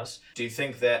self-awareness, do you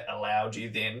think that allowed you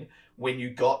then, when you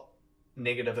got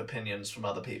negative opinions from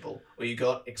other people, or you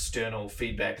got external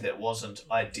feedback that wasn't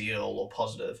ideal or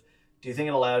positive, do you think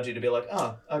it allowed you to be like,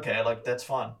 oh, okay, like, that's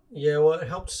fine? Yeah, well, it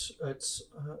helps. It's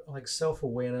like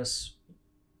self-awareness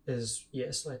is,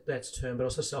 yes, like that's a term, but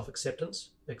also self-acceptance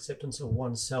of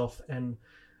oneself. And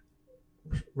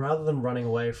rather than running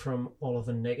away from all of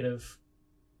the negative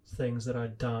things that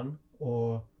I'd done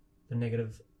or the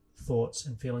negative thoughts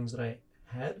and feelings that I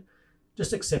had,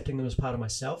 just accepting them as part of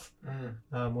myself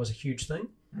was a huge thing.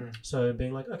 So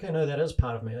being like, okay, no, that is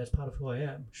part of me. That's part of who I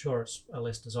am. Sure, it's a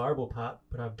less desirable part,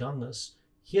 but I've done this.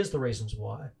 Here's the reasons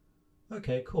why.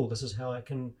 Okay, cool. This is how I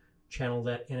can channel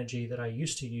that energy that I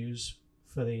used to use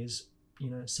for these,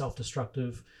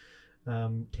 self-destructive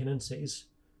tendencies.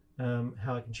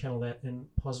 How I can channel that in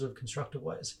positive, constructive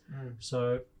ways.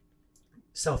 So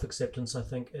self-acceptance, I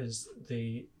think, is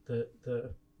the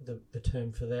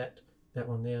term for that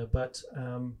one there. But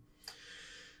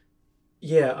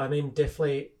yeah, I mean,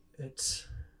 definitely it's...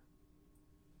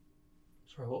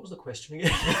 Sorry, what was the question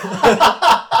again?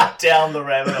 Down the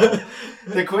rabbit hole.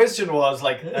 The question was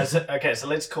like, okay, so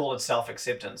let's call it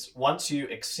self-acceptance. Once you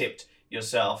accept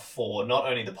yourself for not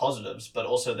only the positives, but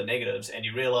also the negatives, and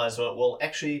you realize, well,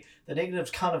 actually, the negatives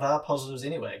kind of are positives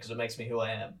anyway, because it makes me who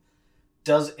I am.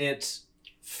 Does it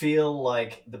feel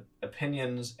like the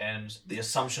opinions and the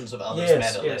assumptions of others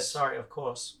matter less? Yes, sorry, of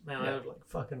course. Man, I had like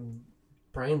fucking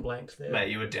brain blanked there. Mate,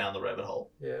 you were down the rabbit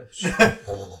hole. Yeah.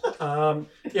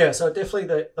 Yeah, so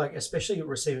definitely especially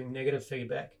receiving negative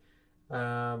feedback,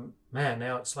 man,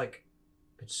 now it's like,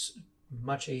 it's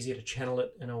much easier to channel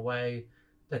it in a way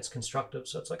that's constructive.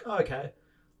 So it's like, oh, okay,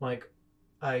 like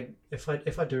if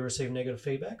I do receive negative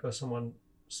feedback or someone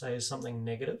says something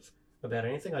negative about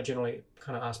anything, I generally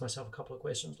kind of ask myself a couple of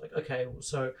questions, like, okay,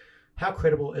 so how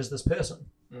credible is this person?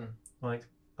 Like,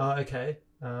 oh, okay,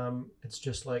 it's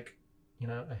just like,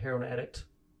 a heroin addict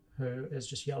who is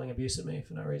just yelling abuse at me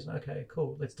for no reason. Okay,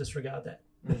 cool, let's disregard that.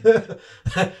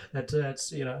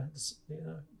 That's it's,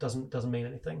 doesn't mean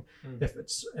anything. If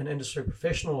it's an industry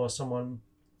professional or someone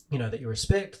that you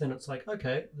respect, then it's like,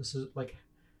 okay, this is like,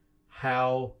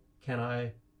 how can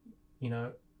I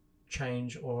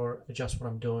change or adjust what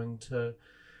I'm doing to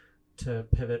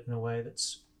pivot in a way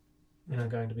that's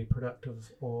going to be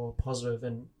productive or positive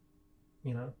and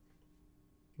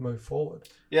move forward.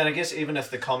 Yeah, and I guess even if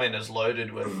the comment is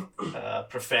loaded with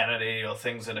profanity or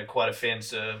things that are quite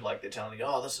offensive, like they're telling you,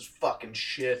 oh, this is fucking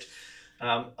shit,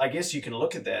 I guess you can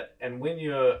look at that, and when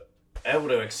you're able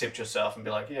to accept yourself and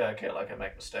be like, yeah, okay, like I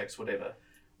make mistakes, whatever,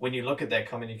 when you look at that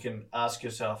comment, you can ask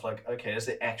yourself, like, okay, is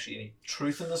there actually any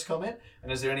truth in this comment?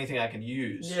 And is there anything I can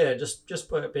use? Yeah, just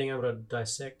by being able to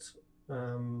dissect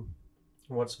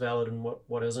what's valid and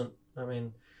what isn't. I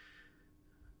mean,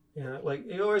 like,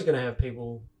 you're always going to have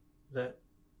people that,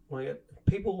 like,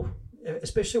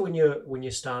 especially when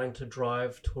you're starting to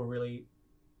drive to a really,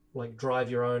 like, drive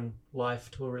your own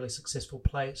life to a really successful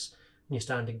place, and you're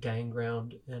starting to gain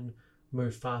ground and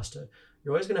move faster.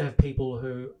 You're always going to have people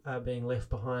who are being left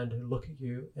behind who look at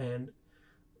you, and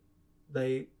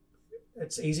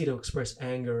it's easy to express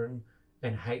anger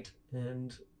and hate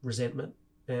and resentment,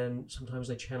 and sometimes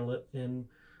they channel it in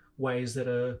ways that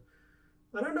are,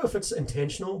 I don't know if it's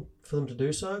intentional for them to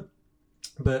do so,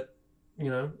 but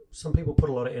some people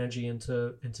put a lot of energy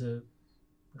into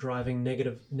driving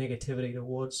negativity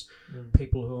towards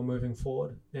people who are moving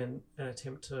forward in an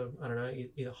attempt to, I don't know,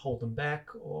 either hold them back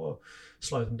or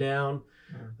slow them down.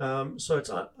 So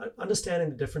it's understanding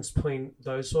the difference between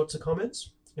those sorts of comments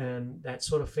and that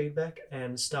sort of feedback,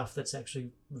 and stuff that's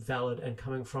actually valid and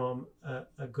coming from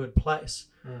a good place,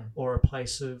 or a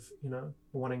place of, you know,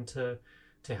 wanting to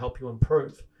help you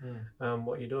improve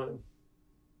what you're doing.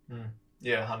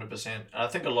 Yeah, 100%. And I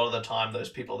think a lot of the time, those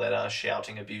people that are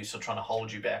shouting abuse or trying to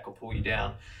hold you back or pull you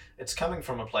down, it's coming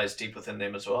from a place deep within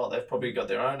them as well. They've probably got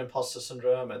their own imposter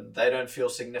syndrome, and they don't feel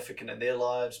significant in their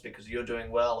lives because you're doing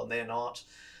well and they're not.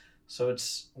 So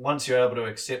it's, once you're able to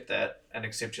accept that and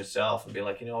accept yourself and be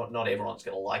like, you know what, not everyone's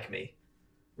going to like me,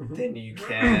 then you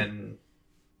can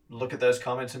look at those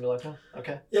comments and be like, oh,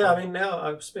 okay. Yeah, I mean, now,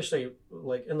 especially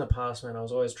like in the past, man, I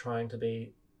was always trying to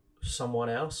be someone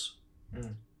else.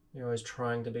 You're always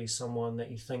trying to be someone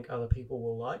that you think other people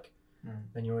will like.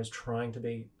 And you're always trying to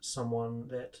be someone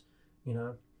that, you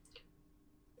know,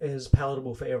 is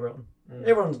palatable for everyone.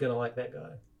 Everyone's going to like that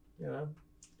guy, you know.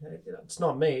 It's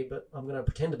not me, but I'm going to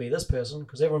pretend to be this person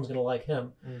because everyone's going to like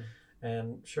him.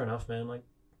 And sure enough, man, like,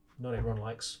 not everyone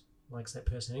likes that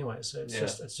person anyway. So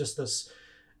it's just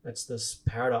this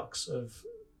paradox of,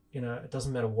 you know, it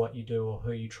doesn't matter what you do or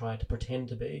who you try to pretend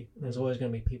to be. There's always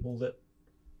going to be people that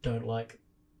don't like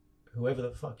whoever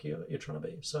the fuck you're trying to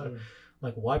be. So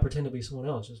like, why pretend to be someone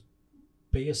else? Just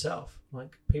be yourself.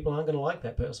 Like, people aren't going to like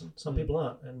that person. Some people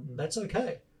aren't, and that's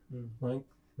okay. Like,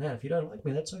 man, if you don't like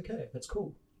me, that's okay. That's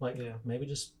cool. Like, maybe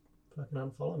just fucking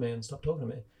unfollow me and stop talking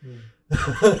to me.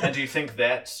 And do you think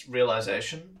that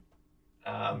realization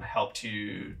helped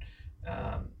you,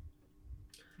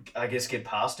 I guess, get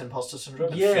past imposter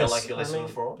syndrome and feel like you're less of a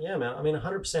fraud? Yeah, man. I mean,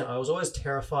 100%. I was always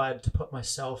terrified to put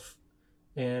myself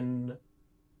in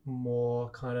more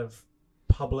kind of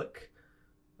public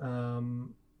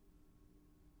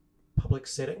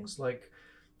settings. Like,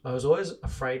 I was always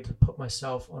afraid to put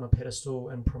myself on a pedestal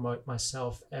and promote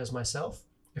myself as myself,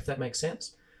 if that makes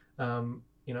sense. You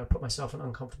know, put myself in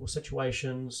uncomfortable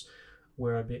situations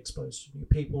where I'd be exposed to new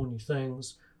people, new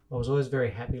things. I was always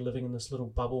very happy living in this little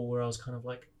bubble where I was kind of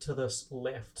like to this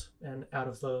left and out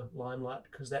of the limelight,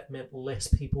 because that meant less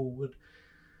people would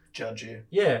judge you.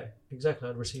 Yeah, exactly.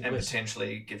 I'd receive and less.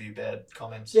 Potentially give you bad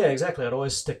comments. Yeah, exactly. I'd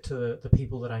always stick to the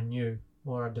people that I knew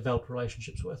or I developed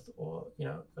relationships with, or, you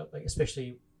know, like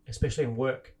especially in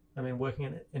work. I mean, working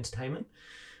in entertainment,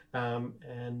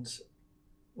 and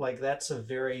like, that's a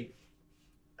very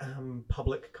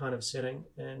public kind of setting,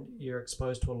 and you're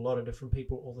exposed to a lot of different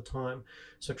people all the time.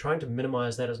 So trying to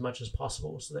minimize that as much as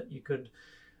possible so that you could,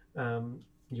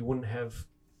 you wouldn't have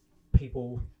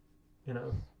people, you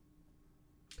know,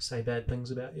 say bad things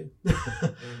about you,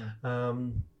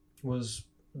 was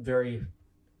very,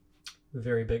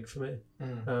 very big for me.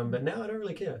 But now I don't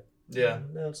really care. Yeah.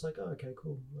 Now it's like, oh, okay,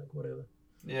 cool, like, whatever.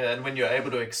 Yeah, and when you're able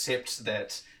to accept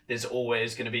that there's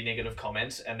always going to be negative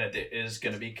comments and that there is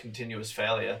going to be continuous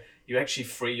failure, you actually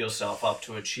free yourself up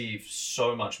to achieve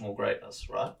so much more greatness,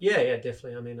 right? Yeah,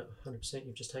 definitely. I mean, 100%.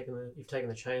 You've just taken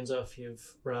the chains off.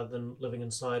 Rather than living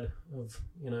inside of,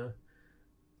 you know,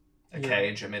 a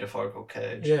cage, a metaphorical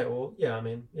cage. Yeah, well, yeah. I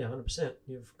mean, yeah, 100%.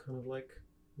 You've kind of like,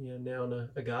 you know, now in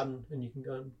a garden, and you can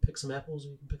go and pick some apples, or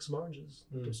you can pick some oranges.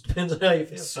 It just depends on how you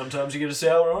feel. Sometimes you get a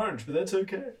sour orange, but that's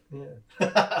okay.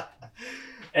 Yeah.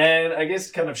 And I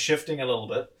guess kind of shifting a little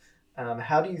bit,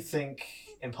 how do you think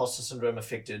imposter syndrome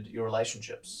affected your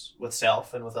relationships with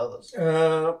self and with others?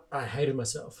 I hated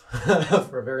myself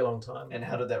for a very long time. And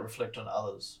how did that reflect on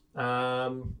others?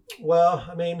 Well,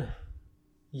 I mean,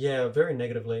 yeah, very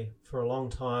negatively. For a long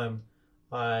time,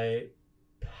 I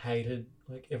hated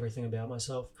like everything about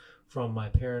myself, from my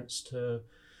parents to,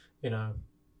 you know,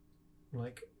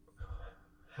 like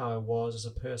how I was as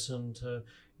a person, to,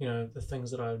 you know, the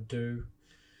things that I would do,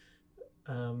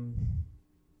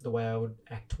 the way I would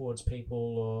act towards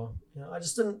people, or, you know,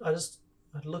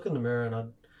 I'd look in the mirror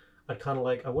and I'd kind of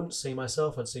like, I wouldn't see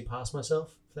myself, I'd see past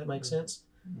myself, if that makes sense.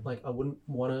 Like, I wouldn't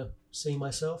want to see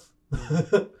myself.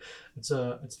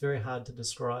 It's very hard to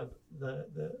describe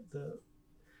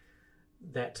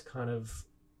that kind of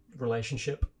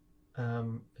relationship,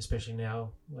 especially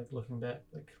now, like looking back,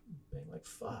 like being like,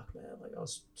 fuck, man, like I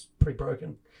was pretty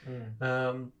broken.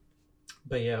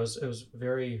 But yeah, it was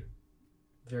very,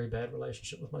 very bad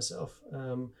relationship with myself,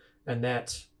 and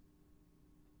that,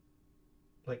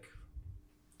 like,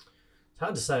 it's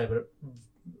hard to say, but it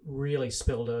really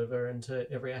spilled over into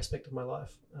every aspect of my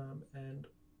life, and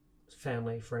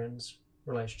family, friends,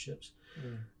 relationships.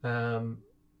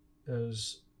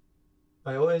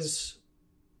 I always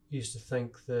used to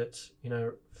think that, you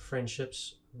know,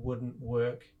 friendships wouldn't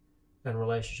work and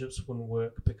relationships wouldn't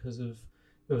work because it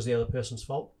was the other person's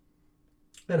fault.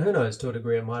 And who knows, to a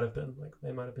degree it might have been. Like,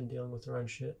 they might have been dealing with their own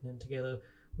shit, and then together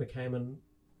we came and,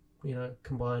 you know,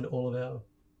 combined all of our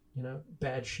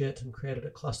bad shit and created a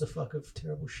clusterfuck of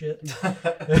terrible shit.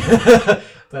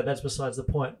 But that's besides the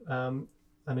point.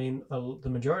 I mean, the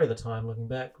majority of the time, looking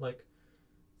back, like,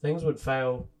 things would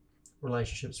fail,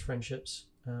 relationships, friendships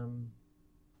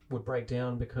would break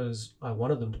down because I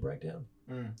wanted them to break down.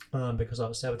 Because I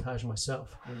was sabotaging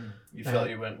myself. You felt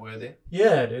you weren't worthy?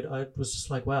 Yeah, dude. I was just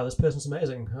like, wow, this person's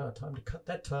amazing. Time to cut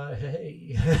that tie.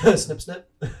 Hey, snip, snip.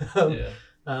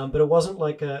 But it wasn't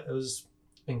like it was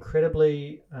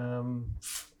incredibly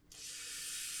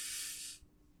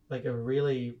like a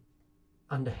really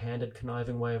underhanded,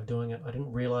 conniving way of doing it. I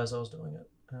didn't realize I was doing it.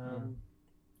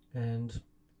 And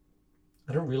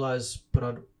I didn't realize, but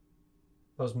I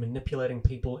was manipulating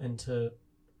people into,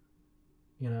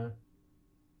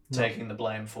 taking the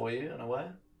blame for you in a way?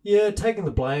 Yeah, taking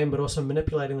the blame, but also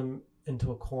manipulating them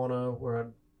into a corner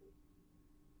where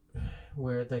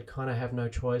they kind of have no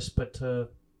choice but to,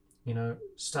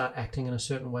 start acting in a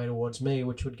certain way towards me,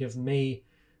 which would give me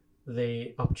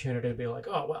the opportunity to be like,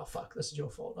 oh, well, fuck, this is your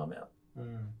fault, I'm out.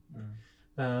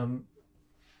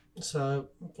 So,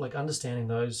 like, understanding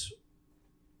those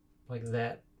like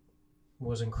that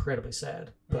was incredibly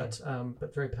sad, but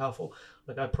very powerful.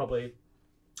 Like, I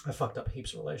fucked up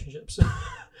heaps of relationships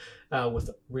with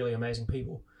really amazing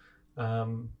people.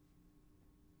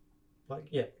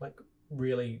 Like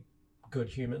really good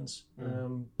humans.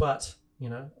 But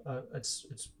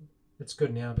it's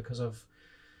good now because of,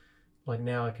 like,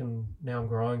 now I'm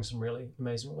growing some really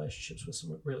amazing relationships with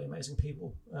some really amazing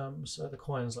people. So the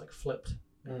coin's like flipped.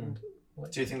 And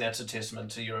do you think that's a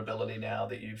testament to your ability now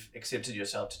that you've accepted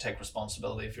yourself to take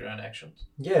responsibility for your own actions?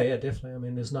 Yeah, definitely. I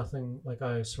mean, there's nothing, like,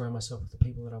 I surround myself with the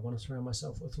people that I want to surround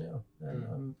myself with now,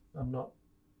 and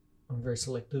I'm very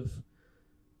selective.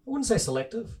 I wouldn't say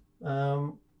selective,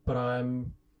 but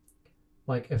I'm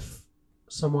like, if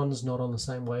someone's not on the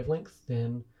same wavelength,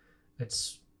 then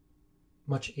it's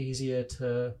much easier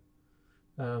to,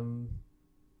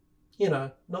 not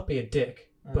be a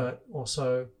dick, but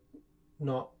also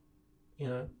not,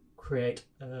 create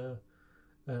an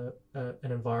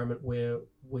environment where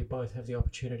we both have the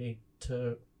opportunity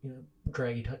to,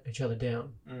 drag each other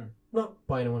down. Not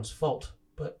by anyone's fault,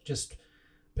 but just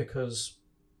because,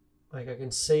 like, I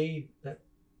can see that,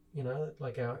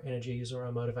 like, our energies or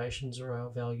our motivations or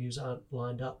our values aren't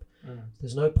lined up.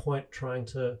 There's no point trying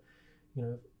to,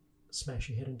 smash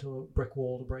your head into a brick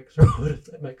wall to break through it, if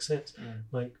that makes sense.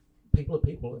 Like, people are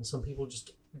people, and some people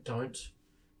just don't,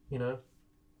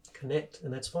 connect,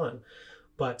 and that's fine.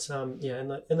 But in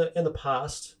the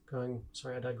past,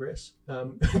 I digress.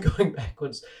 Going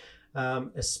backwards,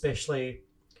 especially,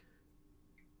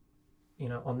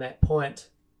 on that point,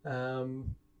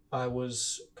 I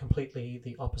was completely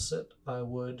the opposite. I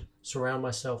would surround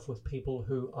myself with people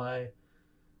who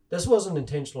this wasn't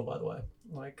intentional, by the way.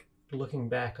 Like, looking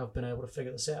back, I've been able to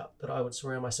figure this out, that I would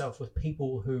surround myself with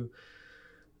people who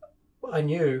I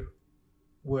knew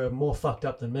were more fucked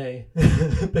up than me,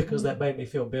 because that made me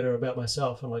feel better about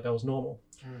myself and like I was normal.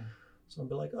 So I'd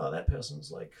be like, oh, that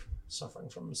person's like suffering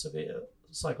from severe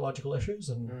psychological issues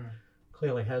and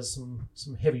clearly has some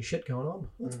heavy shit going on.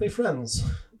 Let's be friends.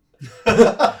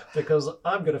 Because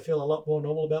I'm going to feel a lot more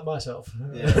normal about myself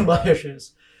and my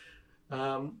issues.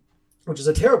 Which is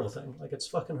a terrible thing. Like, it's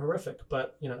fucking horrific.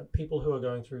 But, people who are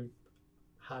going through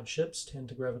hardships tend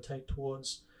to gravitate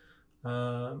towards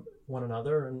one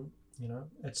another, and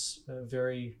it's a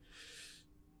very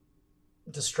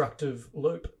destructive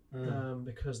loop,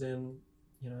 because then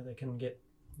they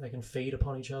can feed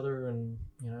upon each other and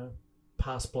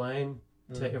pass blame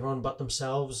to everyone but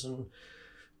themselves, and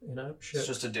shit. It's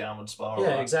just a downward spiral.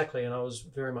 Yeah, right? exactly. And I was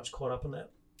very much caught up in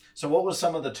that. So what were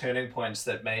some of the turning points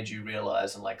that made you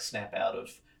realize and like snap out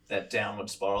of that downward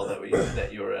spiral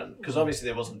that you were in? Because obviously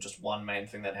there wasn't just one main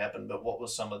thing that happened, but what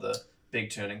was some of the big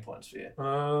turning points for you?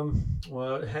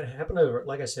 Well, it happened over,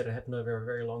 like I said, it happened over a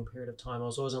very long period of time. I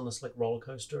was always on this like roller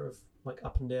coaster of like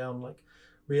up and down, like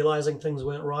realizing things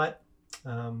weren't right,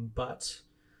 but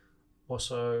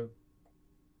also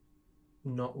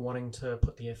not wanting to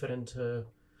put the effort into.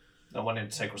 Not wanting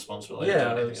to take responsibility.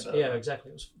 Yeah,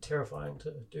 exactly. It was terrifying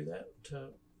to do that. To,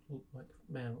 like,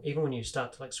 man, even when you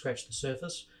start to like scratch the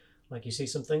surface, like you see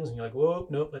some things and you're like, whoa,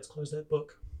 nope, let's close that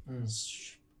book.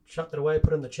 Shut that away,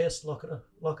 put it in the chest, lock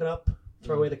it up,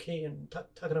 throw away the key, and tuck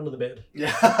it under the bed.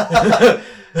 Yeah.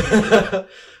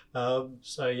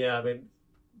 So yeah, I mean,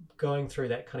 going through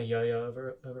that kind of yo-yo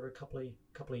over a couple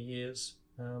of years,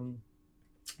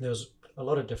 there was a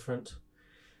lot of different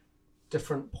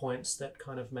points that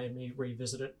kind of made me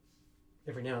revisit it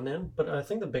every now and then. But I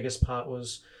think the biggest part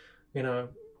was,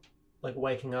 like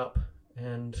waking up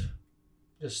and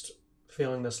just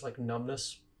feeling this like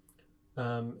numbness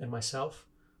in myself.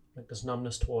 like this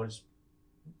numbness towards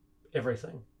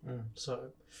everything.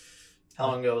 So, how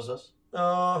long ago was this?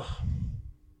 A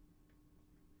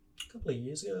couple of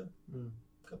years ago.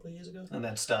 And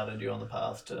that started you on the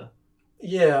path to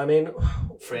Yeah, I mean,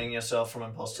 freeing yourself from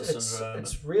imposter syndrome.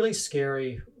 It's really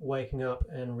scary waking up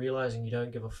and realizing you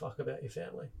don't give a fuck about your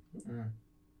family.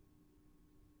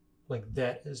 Like,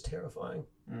 that is terrifying.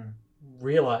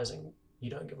 Realizing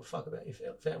you don't give a fuck about your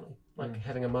family. Like,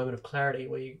 having a moment of clarity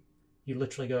where you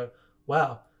literally go,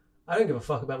 wow, I don't give a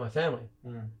fuck about my family.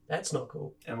 That's not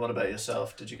cool. And what about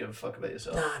yourself? Did you give a fuck about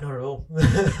yourself? Nah, not at all.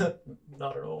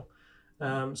 Not at all.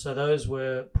 So those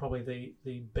were probably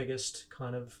the biggest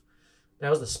kind of, that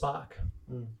was the spark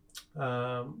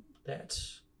that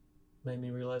made me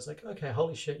realize, like, okay,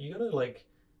 holy shit, you gotta, like,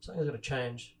 something's gotta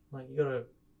change. Like,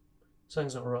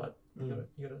 something's not right. You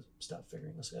gotta start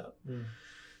figuring this out.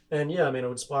 And yeah, I mean, it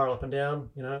would spiral up and down.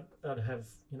 You know, I'd have,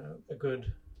 you know, a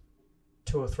good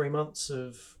 2 or 3 months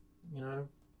of, you know,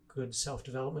 good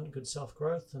self-development, good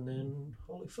self-growth, and then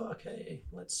holy fuck, hey,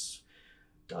 let's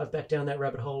dive back down that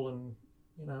rabbit hole and,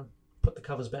 you know, put the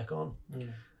covers back on.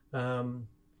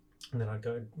 And then I'd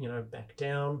go, you know, back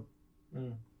down,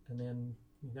 and then,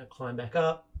 you know, climb back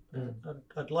up. And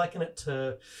I'd liken it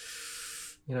to,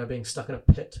 you know, being stuck in a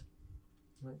pit,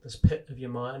 like this pit of your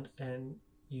mind, and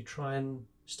you try and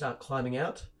start climbing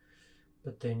out,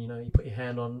 but then, you know, you put your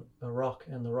hand on a rock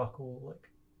and the rock will, like,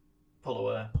 pull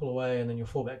away, and then you'll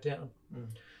fall back down.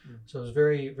 So it was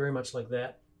very, very much like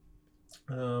that.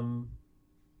 But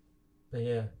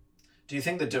yeah. Do you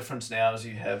think the difference now is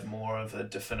you have more of a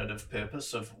definitive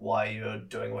purpose of why you're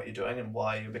doing what you're doing and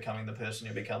why you're becoming the person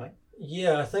you're becoming?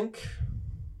 Yeah, I think,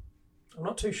 I'm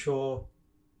not too sure,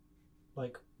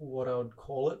 like, what I would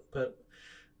call it, but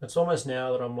it's almost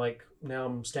now that I'm like, now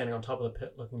I'm standing on top of the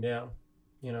pit looking down.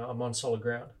 You know, I'm on solid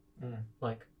ground.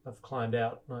 Like, I've climbed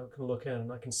out and I can look in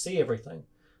and I can see everything.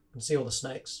 I can see all the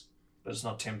snakes. But it's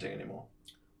not tempting anymore.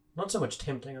 Not so much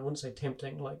tempting. I wouldn't say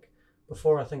tempting. Like,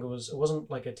 before, I think it wasn't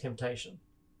like a temptation.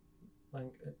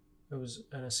 Like, it was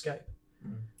an escape.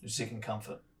 You're seeking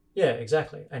comfort. Yeah,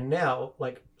 exactly. And now,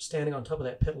 like, standing on top of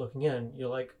that pit looking in, you're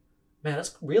like, man,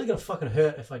 it's really going to fucking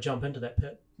hurt if I jump into that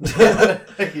pit.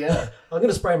 Yeah. I'm going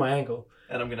to sprain my ankle.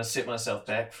 And I'm going to set myself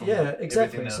back from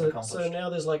exactly. everything that I've accomplished. So now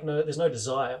there's like there's no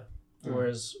desire.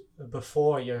 Whereas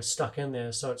before you're stuck in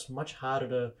there, so it's much harder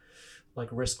to, like,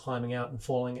 risk climbing out and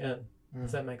falling in,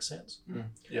 if that makes sense.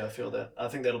 Yeah, I feel that. I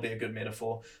think that'll be a good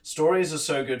metaphor. Stories are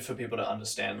so good for people to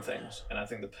understand things, and I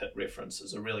think the pit reference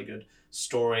is a really good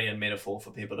story and metaphor for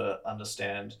people to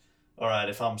understand. All right,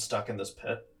 if I'm stuck in this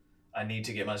pit, I need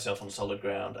to get myself on solid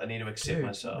ground. I need to accept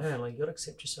myself. Man, like, you got to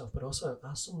accept yourself, but also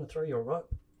ask someone to throw you a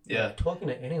rope. Yeah. Like, talking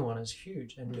to anyone is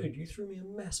huge. And dude, you threw me a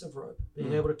massive rope.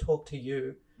 Being able to talk to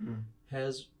you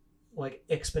has, like,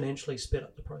 exponentially sped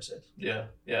up the process. Yeah,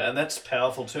 and that's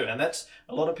powerful too. And that's,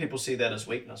 a lot of people see that as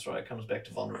weakness, right? It comes back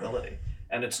to vulnerability.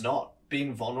 And it's not.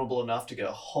 Being vulnerable enough to go,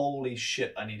 holy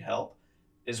shit, I need help,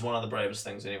 is one of the bravest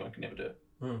things anyone can ever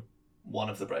do. One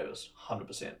of the bravest,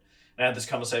 100%. I had this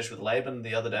conversation with Laban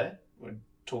the other day. We're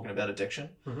talking about addiction.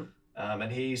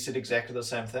 And he said exactly the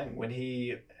same thing. When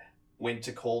he went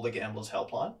to call the Gamblers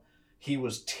Helpline, he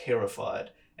was terrified.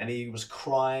 And he was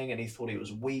crying, and he thought he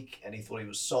was weak, and he thought he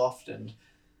was soft. And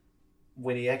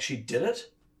when he actually did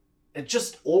it,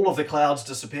 just, all of the clouds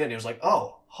disappeared. And he was like,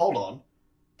 oh, hold on.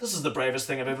 This is the bravest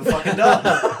thing I've ever fucking done.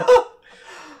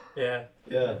 Yeah.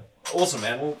 Awesome,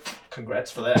 man. Well, congrats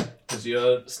for that. Because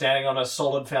you're standing on a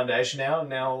solid foundation now. And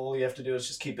now all you have to do is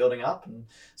just keep building up and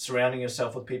surrounding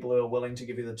yourself with people who are willing to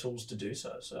give you the tools to do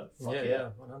so. So, fuck yeah.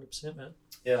 100%, man.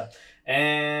 Yeah.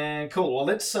 And cool. Well,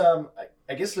 let's,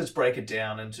 I guess let's break it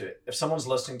down into, if someone's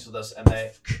listening to this and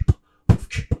they,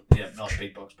 yeah, not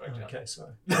beatbox breakdown. Okay,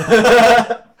 sorry.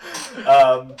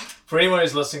 For anyone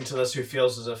who's listening to this who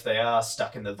feels as if they are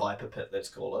stuck in the viper pit, let's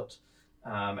call it,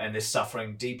 and they're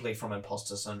suffering deeply from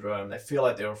imposter syndrome, they feel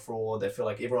like they're a fraud, they feel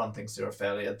like everyone thinks they're a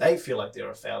failure, they feel like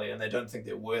they're a failure, and they don't think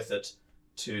they're worth it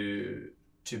to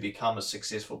become a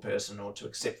successful person or to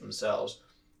accept themselves.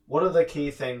 What are the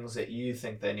key things that you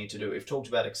think they need to do? We've talked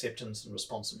about acceptance and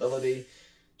responsibility.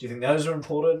 Do you think those are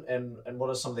important? And what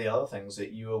are some of the other things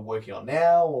that you are working on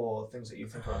now, or things that you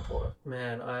think are important?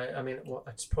 Man, I mean, well,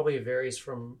 it's probably varies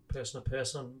from person to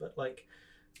person, but, like,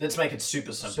 let's make it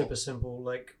super simple. Super simple.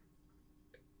 Like,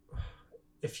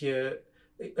 if you,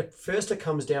 at first it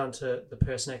comes down to the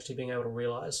person actually being able to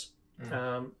realize.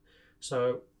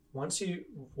 So once you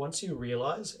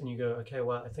realize and you go, okay,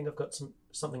 well, I think I've got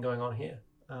something going on here.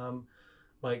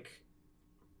 Like,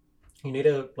 you need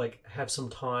to, like, have some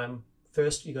time.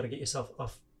 First, you got to get yourself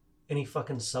off any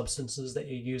fucking substances that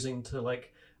you're using to,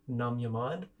 like, numb your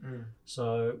mind.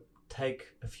 So take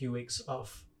a few weeks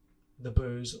off the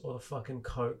booze or the fucking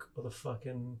coke or the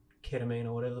fucking ketamine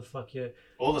or whatever the fuck you...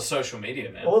 Or the social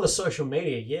media, man. Or the social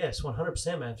media, yes,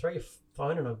 100%, man. Throw your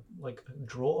phone in a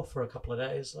drawer for a couple of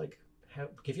days. Like,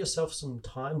 give yourself some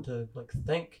time to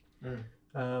think.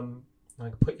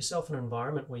 Put yourself in an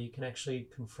environment where you can actually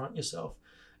confront yourself.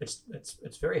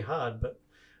 It's very hard, but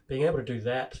being able to do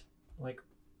that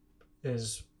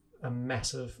is a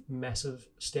massive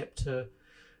step to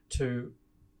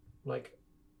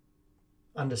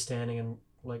understanding and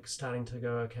starting to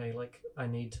go, okay, I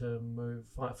need to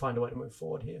find a way to move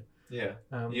forward here. Yeah.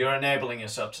 You're enabling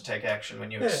yourself to take action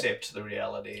when you accept the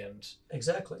reality. And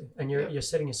exactly. And you're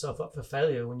setting yourself up for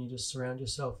failure when you just surround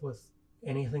yourself with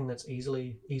anything that's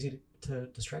easy to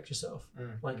distract yourself.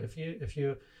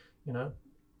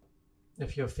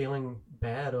 If you're feeling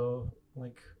bad or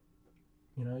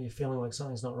you're feeling like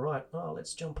something's not right,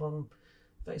 let's jump on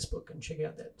Facebook and check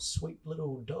out that sweet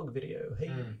little dog video.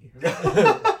 Hey,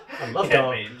 I love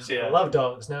dogs. Memes, yeah. I love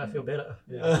dogs. Now I feel better.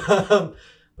 Yeah.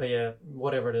 But yeah,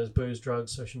 whatever it is, booze,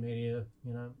 drugs, social media,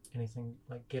 anything,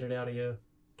 get it out of your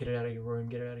room,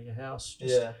 get it out of your house.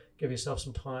 Just give yourself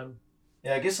some time.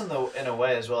 Yeah, I guess in a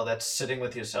way as well, that's sitting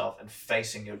with yourself and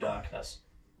facing your darkness.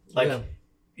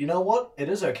 You know what? It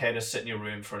is okay to sit in your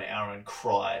room for an hour and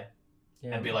cry.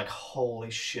 Yeah, and be like,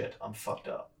 holy shit, I'm fucked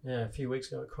up. Yeah, a few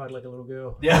weeks ago I cried like a little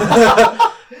girl.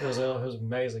 Yeah. it was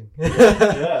amazing.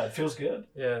 Yeah, it feels good.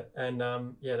 Yeah, and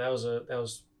that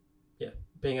was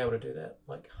being able to do that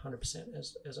 100%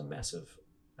 is a massive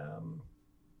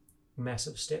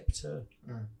step to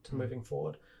moving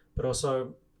forward. But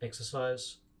also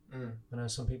exercise. I know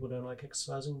some people don't like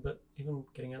exercising, but even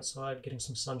getting outside, getting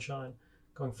some sunshine,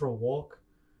 going for a walk,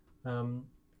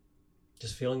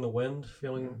 just feeling the wind,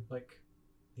 feeling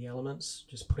the elements,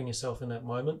 just putting yourself in that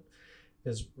moment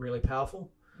is really powerful.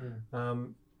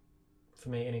 For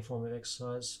me, any form of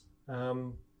exercise.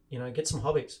 Get some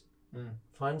hobbies.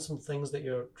 Find some things that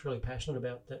you're truly passionate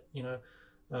about that,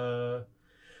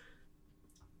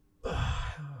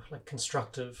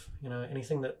 constructive,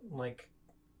 anything that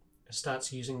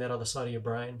starts using that other side of your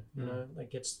brain,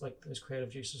 gets those creative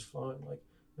juices flowing.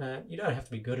 You don't have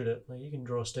to be good at it. You can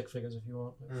draw stick figures if you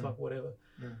want, fuck whatever.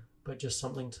 But just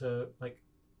something to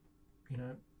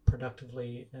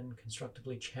productively and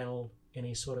constructively channel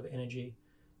any sort of energy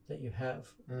that you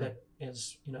have that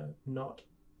is, not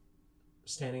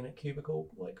standing in a cubicle,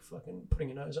 fucking putting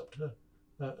your nose up to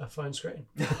a phone screen.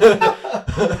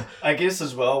 I guess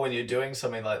as well, when you're doing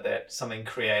something like that, something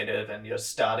creative, and you're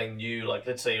starting new,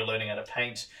 let's say you're learning how to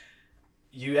paint,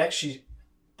 you actually,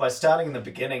 by starting in the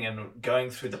beginning and going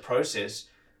through the process,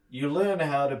 you learn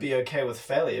how to be okay with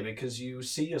failure because you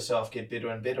see yourself get better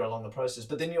and better along the process,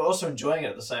 but then you're also enjoying it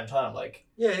at the same time.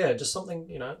 Just something,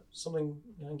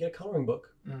 get a colouring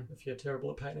book if you're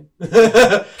terrible at painting.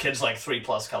 Kids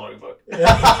 3+ colouring book.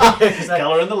 Yeah, exactly.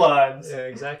 Colour in the lines. Yeah,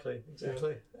 exactly. There's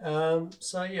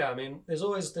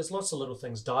lots of little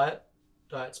things. Diet's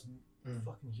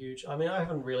fucking huge. I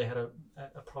haven't really had a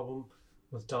problem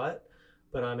with diet,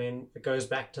 but it goes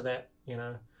back to that,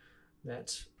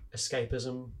 that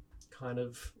escapism kind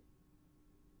of,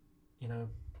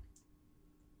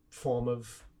 form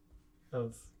of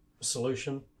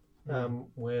solution,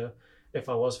 where if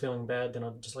I was feeling bad, then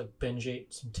I'd just binge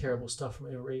eat some terrible stuff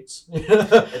from Uber Eats.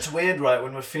 It's weird, right?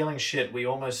 When we're feeling shit, we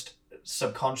almost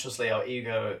subconsciously, our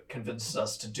ego convinces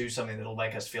us to do something that'll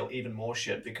make us feel even more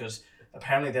shit because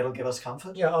apparently that'll give us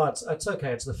comfort. Yeah, it's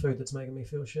okay. It's the food that's making me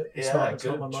feel shit. It's not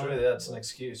my mind. True, that's an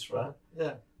excuse, right?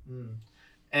 Yeah.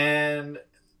 And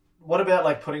what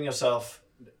about putting yourself,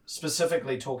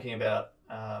 specifically talking about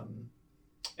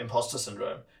imposter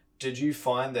syndrome, did you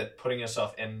find that putting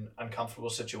yourself in uncomfortable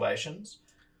situations,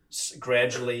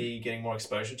 gradually getting more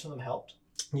exposure to them helped?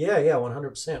 Yeah,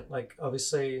 100%.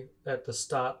 Obviously at the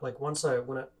start, I think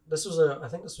this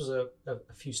was a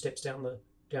few steps down the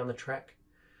track.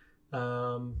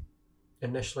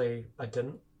 Initially I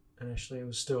didn't. Initially it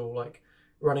was still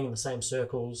running in the same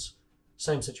circles,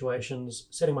 same situations,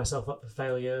 setting myself up for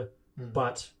failure,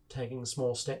 but taking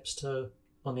small steps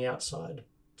on the outside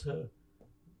to,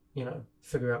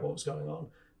 figure out what was going on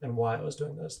and why I was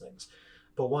doing those things.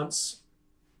 But once,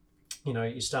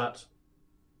 you start,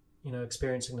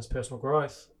 experiencing this personal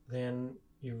growth, then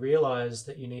you realize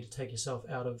that you need to take yourself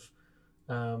out of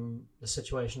the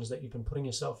situations that you've been putting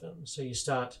yourself in. So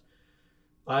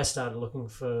I started looking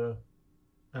for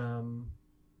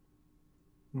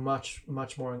much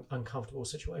more uncomfortable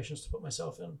situations to put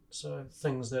myself in. So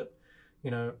things that,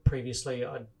 previously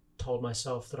I'd told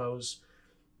myself that I was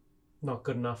not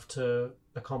good enough to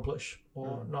accomplish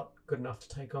or not good enough to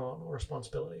take on, or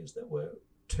responsibilities that were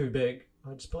too big,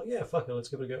 I'd just be like, yeah, fuck it, let's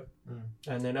give it a go.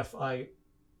 And then if I,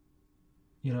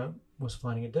 was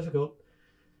finding it difficult,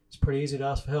 it's pretty easy to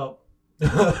ask for help.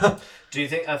 Do you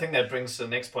think? I think that brings to the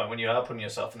next point. When you are putting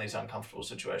yourself in these uncomfortable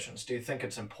situations, do you think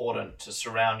it's important to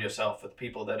surround yourself with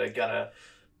people that are gonna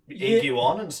egg you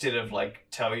on instead of like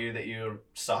tell you that you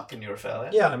suck and you're a failure?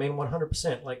 Yeah, I mean,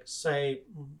 100%. Like, say,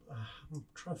 I'm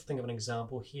trying to think of an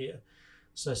example here.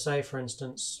 So, say for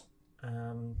instance, I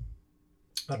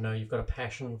don't know, you've got a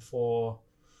passion for.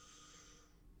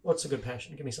 What's a good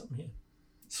passion? Give me something here.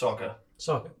 Soccer.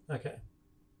 Soccer. Okay.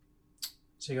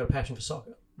 So you got a passion for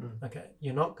soccer. Okay.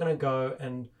 You're not going to go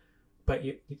but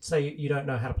you say you don't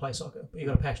know how to play soccer, but you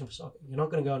got a passion for soccer. You're not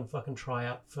going to go and fucking try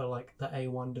out for like the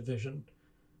A1 division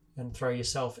and throw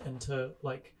yourself into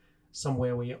like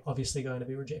somewhere where you're obviously going to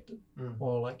be rejected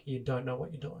or like you don't know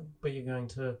what you're doing, but you're going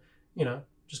to,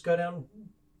 just go down,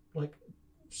 like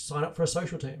sign up for a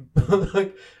social team.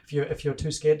 Like if you're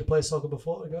too scared to play soccer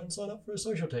before, go and sign up for a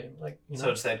social team. Like,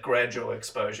 So it's that gradual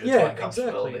exposure to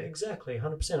uncomfortability. Exactly,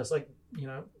 100%. It's like,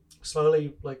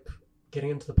 slowly like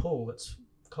getting into the pool that's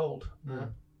cold.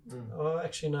 Oh,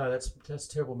 actually no, that's a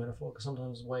terrible metaphor because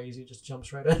sometimes it's way easier just jump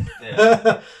straight in.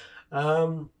 Yeah.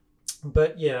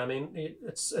 But yeah, I mean,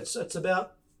 it's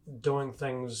about doing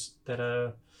things that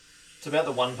are. It's about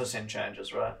the 1%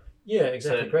 changes, right? Yeah,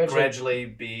 exactly. So gradually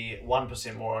be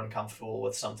 1% more uncomfortable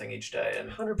with something each day, and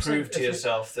 100%. prove to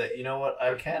yourself that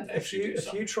I can actually do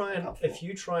something. If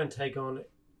you try and take on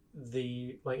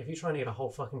if you try and eat a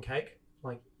whole fucking cake,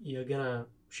 like you're gonna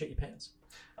shit your pants.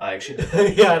 I actually did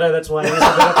that. Yeah, I know, that's why. So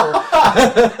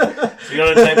you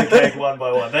got to take the cake one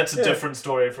by one. That's a different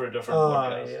story for a different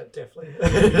podcast. Yeah,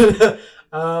 definitely.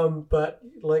 But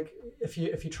like, if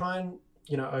you try and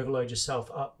overload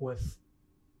yourself up with,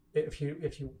 if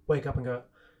you wake up and go,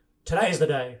 today's the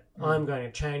day, I'm going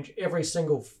to change every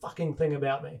single fucking thing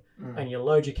about me, and you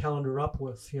load your calendar up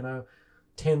with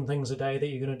 10 things a day that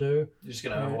you're going to do. You're just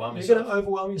going to overwhelm yourself. You're going to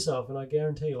overwhelm yourself, and I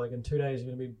guarantee, like in 2 days,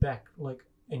 you're going to be back like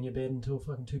in your bed until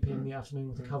fucking 2 p.m. in the afternoon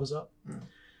with the covers up.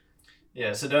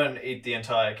 Yeah, so don't eat the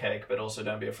entire cake, but also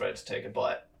don't be afraid to take a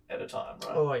bite at a time,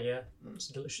 right? Oh yeah, it's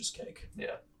a delicious cake.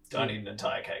 Yeah, don't eat an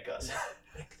entire cake, guys.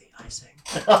 Make the icing.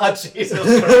 Oh, Jesus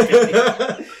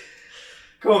Christ.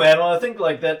 Cool, man. Well, I think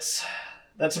like that's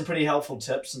some pretty helpful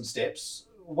tips and steps.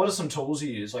 What are some tools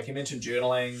you use? Like you mentioned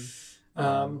journaling.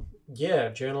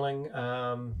 Yeah, journaling.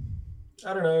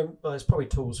 I don't know. Well, there's probably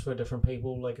tools for different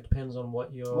people. Like it depends on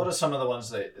what you're. What are some of the ones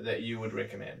that you would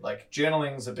recommend? Like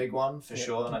journaling's a big one for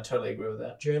sure, and I totally agree with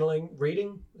that. Journaling,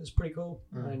 reading is pretty cool.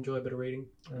 I enjoy a bit of reading.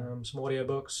 Some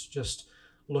audiobooks, just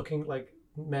looking like,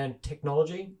 man,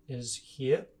 technology is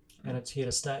here and it's here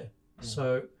to stay.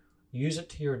 So use it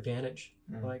to your advantage.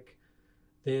 Like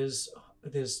there's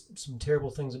some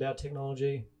terrible things about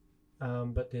technology,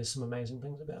 but there's some amazing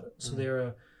things about it. So there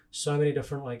are so many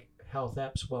different like health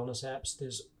apps, wellness apps.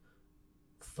 There's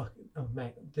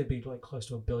there'd be like close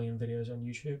to 1 billion videos on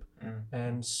YouTube,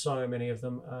 and so many of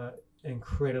them are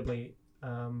incredibly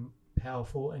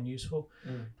powerful and useful.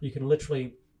 You can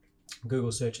literally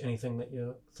Google search anything that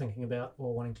you're thinking about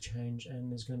or wanting to change,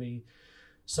 and there's going to be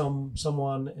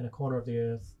someone in a corner of the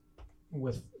earth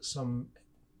with some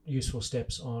useful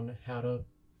steps on how to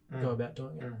go about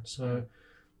doing it. So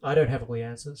I don't have all the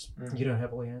answers. You don't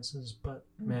have all the answers, but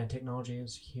man, technology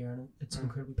is here and it's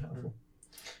incredibly powerful.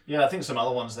 Yeah, I think some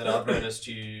other ones that I've noticed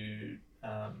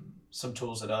some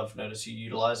tools that I've noticed you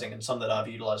utilizing, and some that I've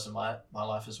utilized in my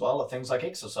life as well, are things like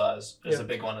exercise is a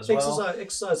big one as well.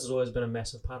 Exercise has always been a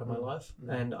massive part of my life,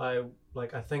 and I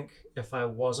think if I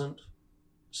wasn't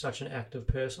such an active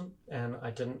person and I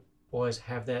didn't always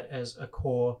have that as a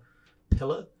core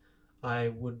pillar, I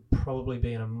would probably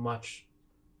be in a much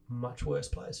worse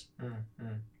place.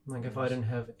 Like if I didn't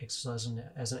have exercise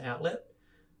as an outlet,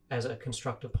 as a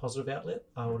constructive, positive outlet,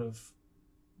 I would have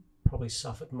probably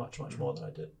suffered much more than I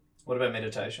did. What about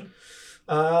meditation?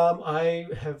 I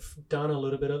have done a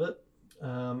little bit of it.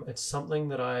 It's something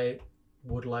that I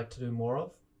would like to do more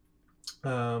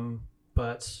of,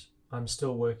 but I'm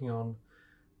still working on,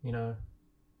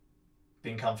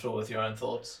 being comfortable with your own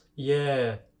thoughts.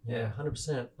 Yeah,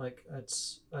 100%. Like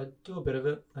I do a bit of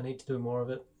it. I need to do more of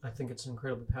it. I think it's an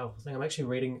incredibly powerful thing. I'm actually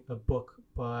reading a book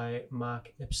by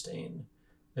Mark Epstein,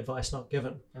 Advice Not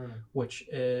Given, which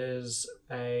is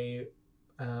a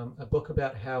book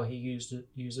about how he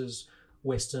uses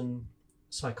Western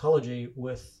psychology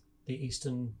with the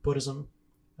Eastern Buddhism,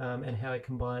 and how he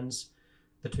combines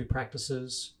the two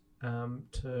practices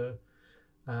to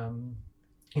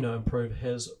improve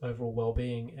his overall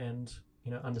well-being and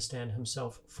understand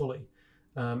himself fully,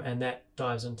 and that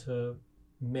dives into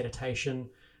meditation,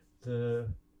 the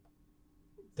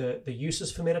the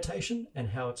uses for meditation and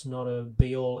how it's not a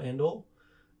be all end all.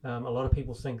 A lot of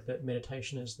people think that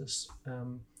meditation is this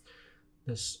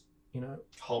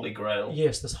Holy Grail.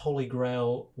 yes, this holy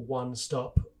grail, one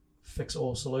stop, fix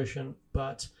all solution.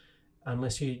 But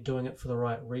unless you're doing it for the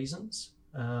right reasons,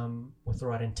 with the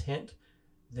right intent,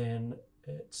 then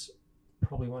it's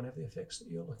probably won't have the effects that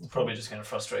you're looking for. Probably just going to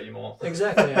frustrate you more.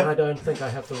 Exactly, and I don't think I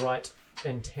have the right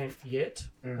intent yet,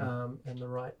 and the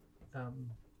right,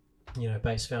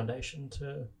 base foundation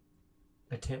to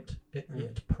attempt it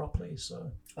yet properly.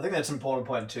 So I think that's an important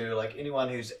point too. Like anyone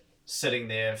who's sitting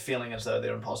there feeling as though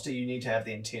they're an imposter, you need to have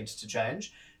the intent to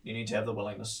change. You need to have the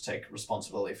willingness to take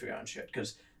responsibility for your own shit,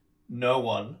 because no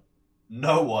one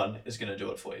is going to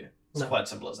do it for you. It's quite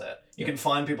simple as that. You can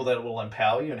find people that will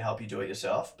empower you and help you do it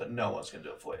yourself, but no one's going to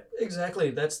do it for you.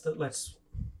 Exactly. That's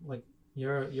like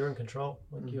you're in control.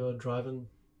 Like you're driving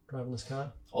this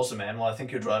car. Awesome, man. Well, I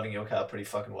think you're driving your car pretty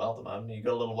fucking well at the moment. You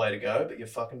got a little way to go, but you're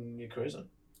cruising.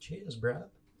 Cheers, bro.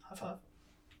 High five.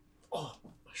 Oh,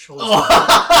 my shoulders.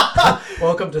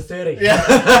 Welcome to 30.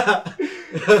 Yeah.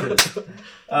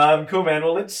 Cool, man.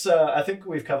 Well, let's. I think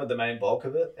we've covered the main bulk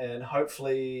of it, and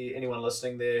hopefully, anyone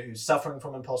listening there who's suffering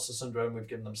from imposter syndrome, we've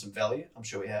given them some value. I'm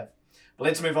sure we have. But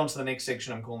let's move on to the next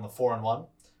section. I'm calling the 4-in-1.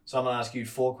 So I'm going to ask you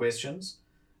 4 questions.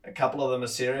 A couple of them are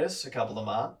serious, a couple of them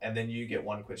aren't, and then you get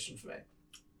 1 question for me.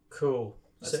 Cool.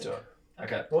 Let's do it.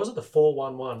 Okay. What was it? The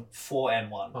 4-1-1.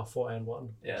 4-and-1. Oh, 4-and-1.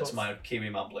 Yeah, it's my Kiwi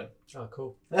mumbling. Oh,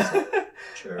 cool.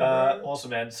 Sure.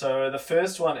 Awesome, man. So the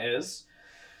first one is,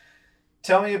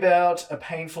 tell me about a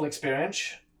painful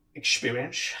experience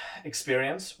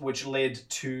which led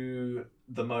to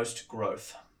the most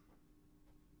growth.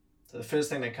 So the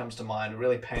first thing that comes to mind, a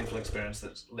really painful experience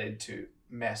that's led to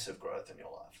massive growth in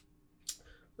your life.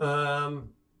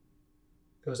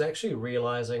 It was actually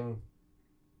realizing,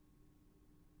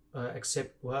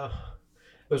 it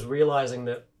was realizing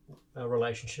that a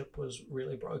relationship was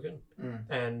really broken,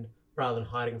 and rather than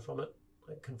hiding from it,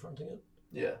 like confronting it.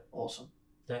 Yeah, awesome.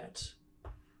 That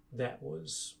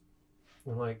was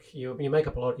like you make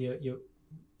up a lot.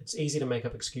 It's easy to make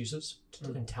up excuses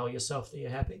and tell yourself that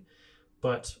you're happy,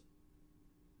 but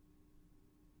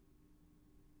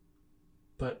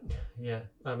yeah,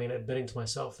 I mean, admitting to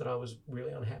myself that I was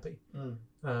really unhappy.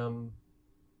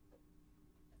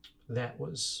 That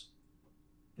was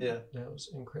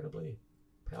incredibly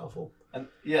powerful. And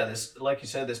yeah, there's, like you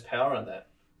said, there's power in that.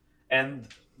 And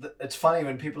it's funny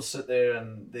when people sit there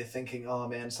and they're thinking, oh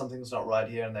man, something's not right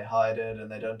here, and they hide it and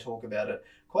they don't talk about it.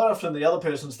 Quite often the other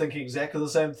person's thinking exactly the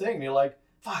same thing. And you're like,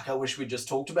 fuck, I wish we just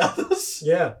talked about this.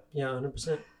 Yeah,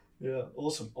 100%. Yeah,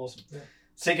 awesome. Yeah.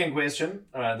 Second question.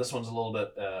 All right, this one's a little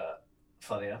bit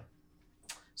funnier.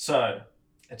 So,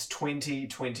 it's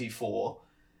 2024,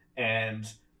 and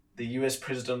the US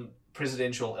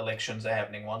presidential elections are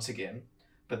happening once again.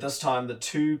 But this time, the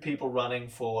 2 people running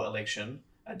for election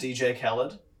are DJ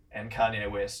Khaled and Kanye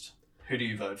West. Who do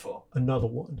you vote for? Another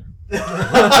one.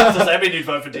 Does that mean you'd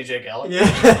vote for DJ Khaled? Yeah,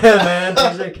 man,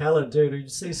 DJ Khaled, dude. You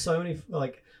see so many,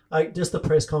 just the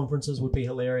press conferences would be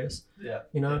hilarious. Yeah.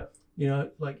 You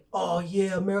know, like, oh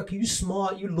yeah, America, you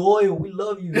smart, you loyal, we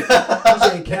love you.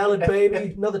 DJ Khaled,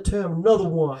 baby, another term, another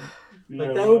one.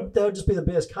 Like, that would just be the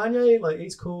best. Kanye, like,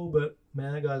 he's cool, but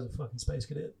man, that guy's a fucking space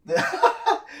cadet.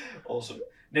 Awesome.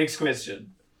 Next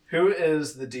question. Who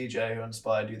is the DJ who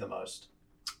inspired you the most?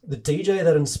 The DJ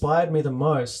that inspired me the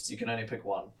most? You can only pick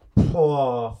one.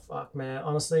 Oh, fuck, man.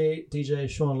 Honestly, DJ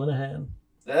Sean Linehan.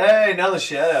 Hey, another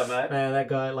shout out, mate. Man, that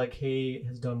guy, like, he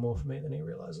has done more for me than he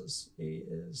realizes. He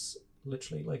is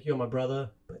literally, like, you're my brother,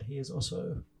 but he is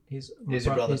also, he's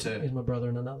your brother too. He's my brother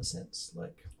in another sense.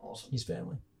 Like, awesome. He's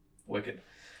family. Wicked.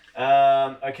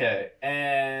 Okay,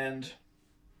 and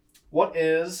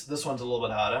this one's a little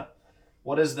bit harder.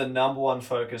 What is the number one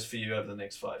focus for you over the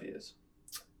next 5 years?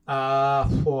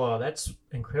 That's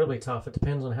incredibly tough. It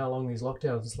depends on how long these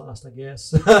lockdowns last, I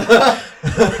guess.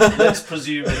 Let's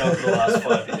presume they're over the last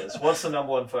 5 years. What's the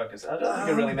number one focus? I don't think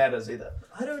it really matters either.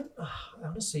 I don't,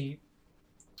 honestly,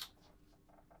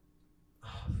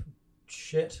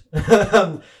 shit.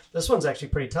 This one's actually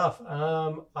pretty tough.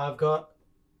 I've got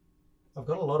a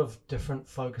lot of different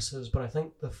focuses, but I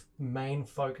think the main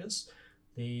focus,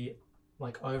 the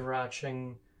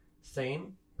overarching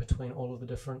theme between all of the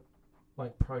different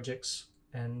projects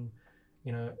and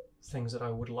things that I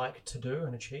would like to do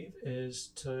and achieve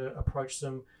is to approach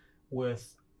them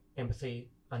with empathy,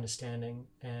 understanding,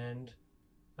 and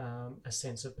a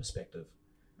sense of perspective.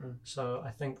 So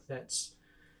I think that's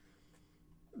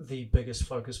the biggest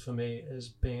focus for me, is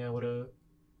being able to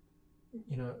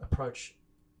approach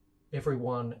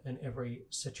everyone in every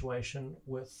situation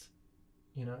with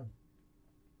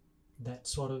that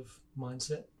sort of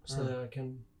mindset, so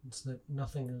that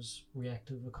nothing is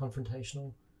reactive or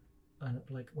confrontational, and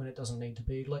like when it doesn't need to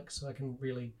be, like, so I can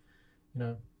really,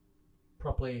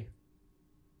 properly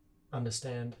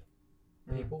understand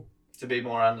people. To be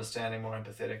more understanding, more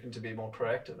empathetic, and to be more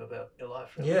proactive about your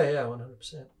life. Really. Yeah,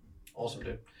 100%. Awesome,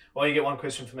 dude. Well, you get one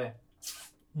question for me.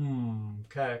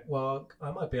 Okay. Well,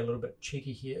 I might be a little bit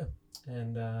cheeky here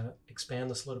and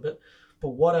expand this a little bit. But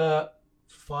what are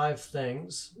 5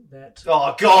 things that?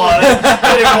 Oh God!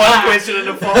 I did one question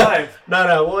into 5.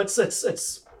 No. Well, it's.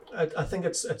 I think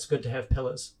it's good to have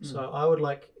pillars. So I would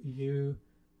like you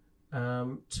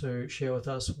to share with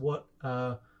us what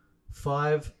are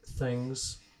 5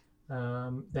 things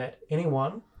that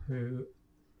anyone who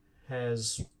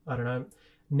has, I don't know,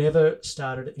 never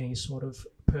started any sort of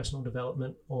personal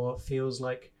development or feels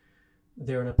like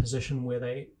they're in a position where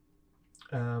they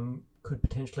could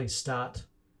potentially start,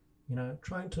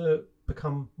 trying to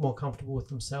become more comfortable with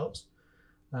themselves.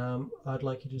 I'd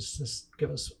like you to just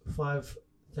give us 5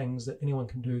 things that anyone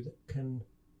can do that can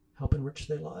help enrich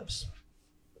their lives.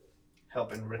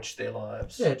 Help enrich their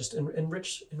lives. Yeah, just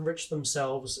enrich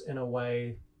themselves in a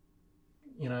way,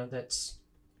 that's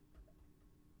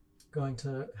going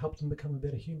to help them become a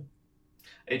better human.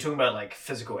 Are you talking about like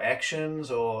physical actions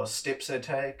or steps they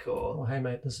take, or? Well, hey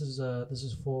mate, this is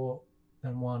 4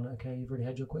 and 1. Okay, you've already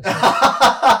had your question.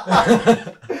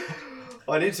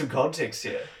 I need some context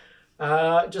here.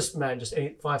 Just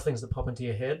 5 things that pop into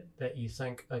your head that you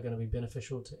think are going to be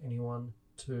beneficial to anyone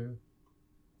to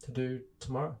do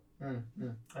tomorrow.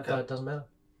 Okay. It doesn't matter.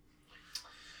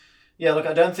 Yeah, look,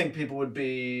 I don't think people would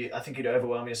be... I think you'd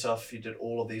overwhelm yourself if you did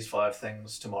all of these 5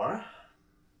 things tomorrow.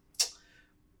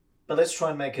 But let's try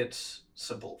and make it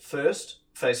simple. First,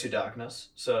 face your darkness.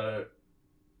 So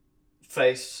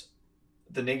face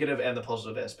the negative and the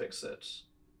positive aspects that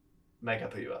make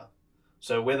up who you are.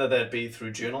 So whether that be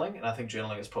through journaling, and I think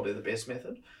journaling is probably the best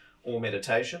method, or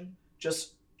meditation,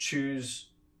 just choose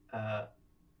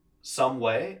some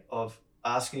way of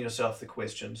asking yourself the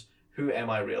questions, who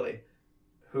am I really?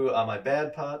 Who are my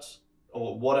bad parts?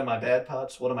 Or what are my bad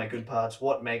parts? What are my good parts?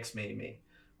 What makes me me?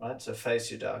 Right? So face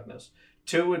your darkness.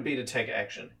 2 would be to take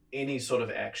action. Any sort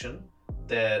of action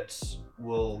that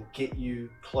will get you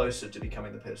closer to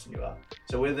becoming the person you are.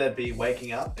 So whether that be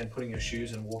waking up and putting your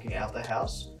shoes and walking out the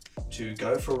house to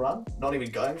go for a run, not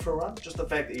even going for a run, just the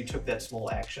fact that you took that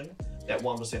small action, that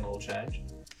 1% little change,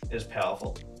 is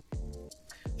powerful.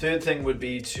 3rd thing would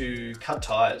be to cut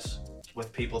ties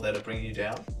with people that are bringing you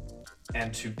down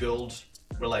and to build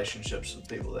relationships with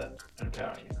people that are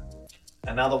empowering you.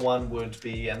 Another one would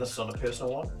be, and this is on a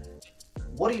personal one,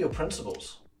 what are your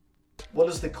principles? What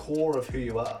is the core of who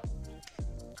you are?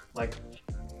 Like,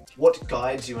 what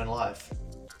guides you in life?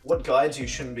 What guides you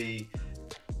shouldn't be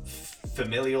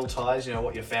familial ties,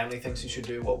 what your family thinks you should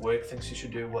do, what work thinks you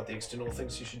should do, what the external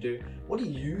thinks you should do. What do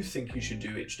you think you should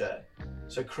do each day?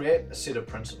 So create a set of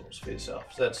principles for yourself.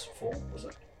 So that's 4, was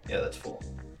it? Yeah, that's 4.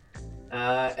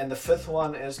 And the 5th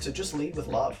one is to just lead with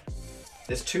love.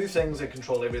 There's 2 things that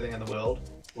control everything in the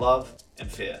world, love and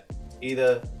fear.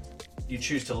 Either you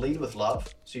choose to lead with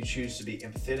love, so you choose to be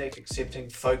empathetic, accepting,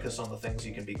 focus on the things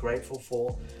you can be grateful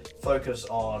for, focus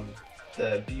on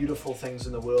the beautiful things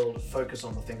in the world, focus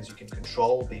on the things you can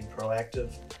control, being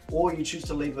proactive, or you choose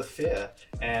to lead with fear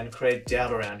and create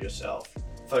doubt around yourself,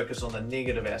 focus on the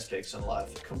negative aspects in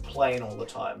life, complain all the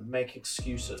time, make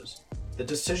excuses. The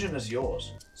decision is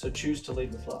yours, so choose to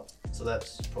lead with love. So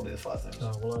that's probably the 5 things.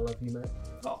 Oh, well, I love you, mate.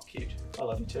 Oh, cute. I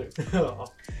love you too.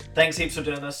 Thanks heaps for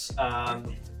doing this. I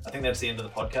think that's the end of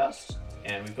the podcast,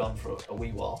 and we've gone for a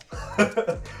wee while.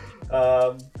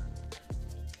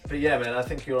 But yeah, man, I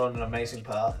think you're on an amazing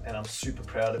path, and I'm super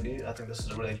proud of you. I think this is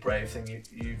a really brave thing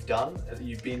you've done.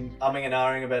 You've been umming and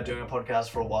ahhing about doing a podcast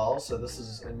for a while, so this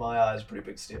is, in my eyes, a pretty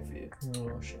big step for you.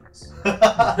 Oh, shucks.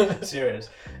 Serious.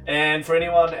 And for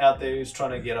anyone out there who's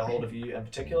trying to get a hold of you in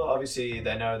particular, obviously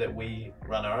they know that we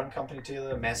run our own company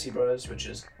together, Massy Bros, which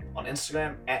is on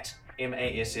Instagram at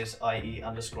MASSIE_BROS.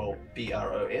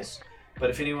 But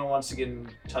if anyone wants to get in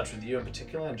touch with you in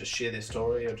particular and just share their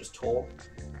story or just talk,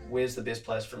 where's the best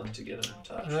place for them to get in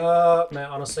touch? Man,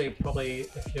 honestly, probably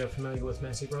if you're familiar with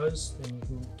Massy Bros, then you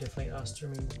can definitely ask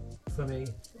for me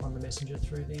on the messenger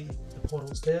through the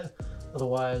portals there.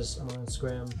 Otherwise, I'm on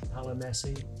Instagram, Hello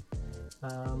Massy.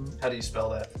 How do you spell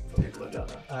that for people who don't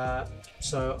know?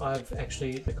 So I've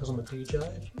actually, because I'm a DJ,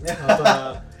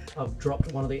 I've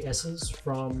dropped one of the S's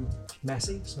from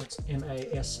Massy, so it's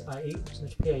M-A-S-I-E, so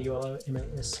it's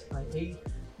P-A-U-L-O-M-A-S-I-E,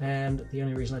 and the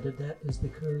only reason I did that is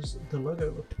because the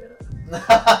logo looked better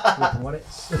with one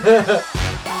S.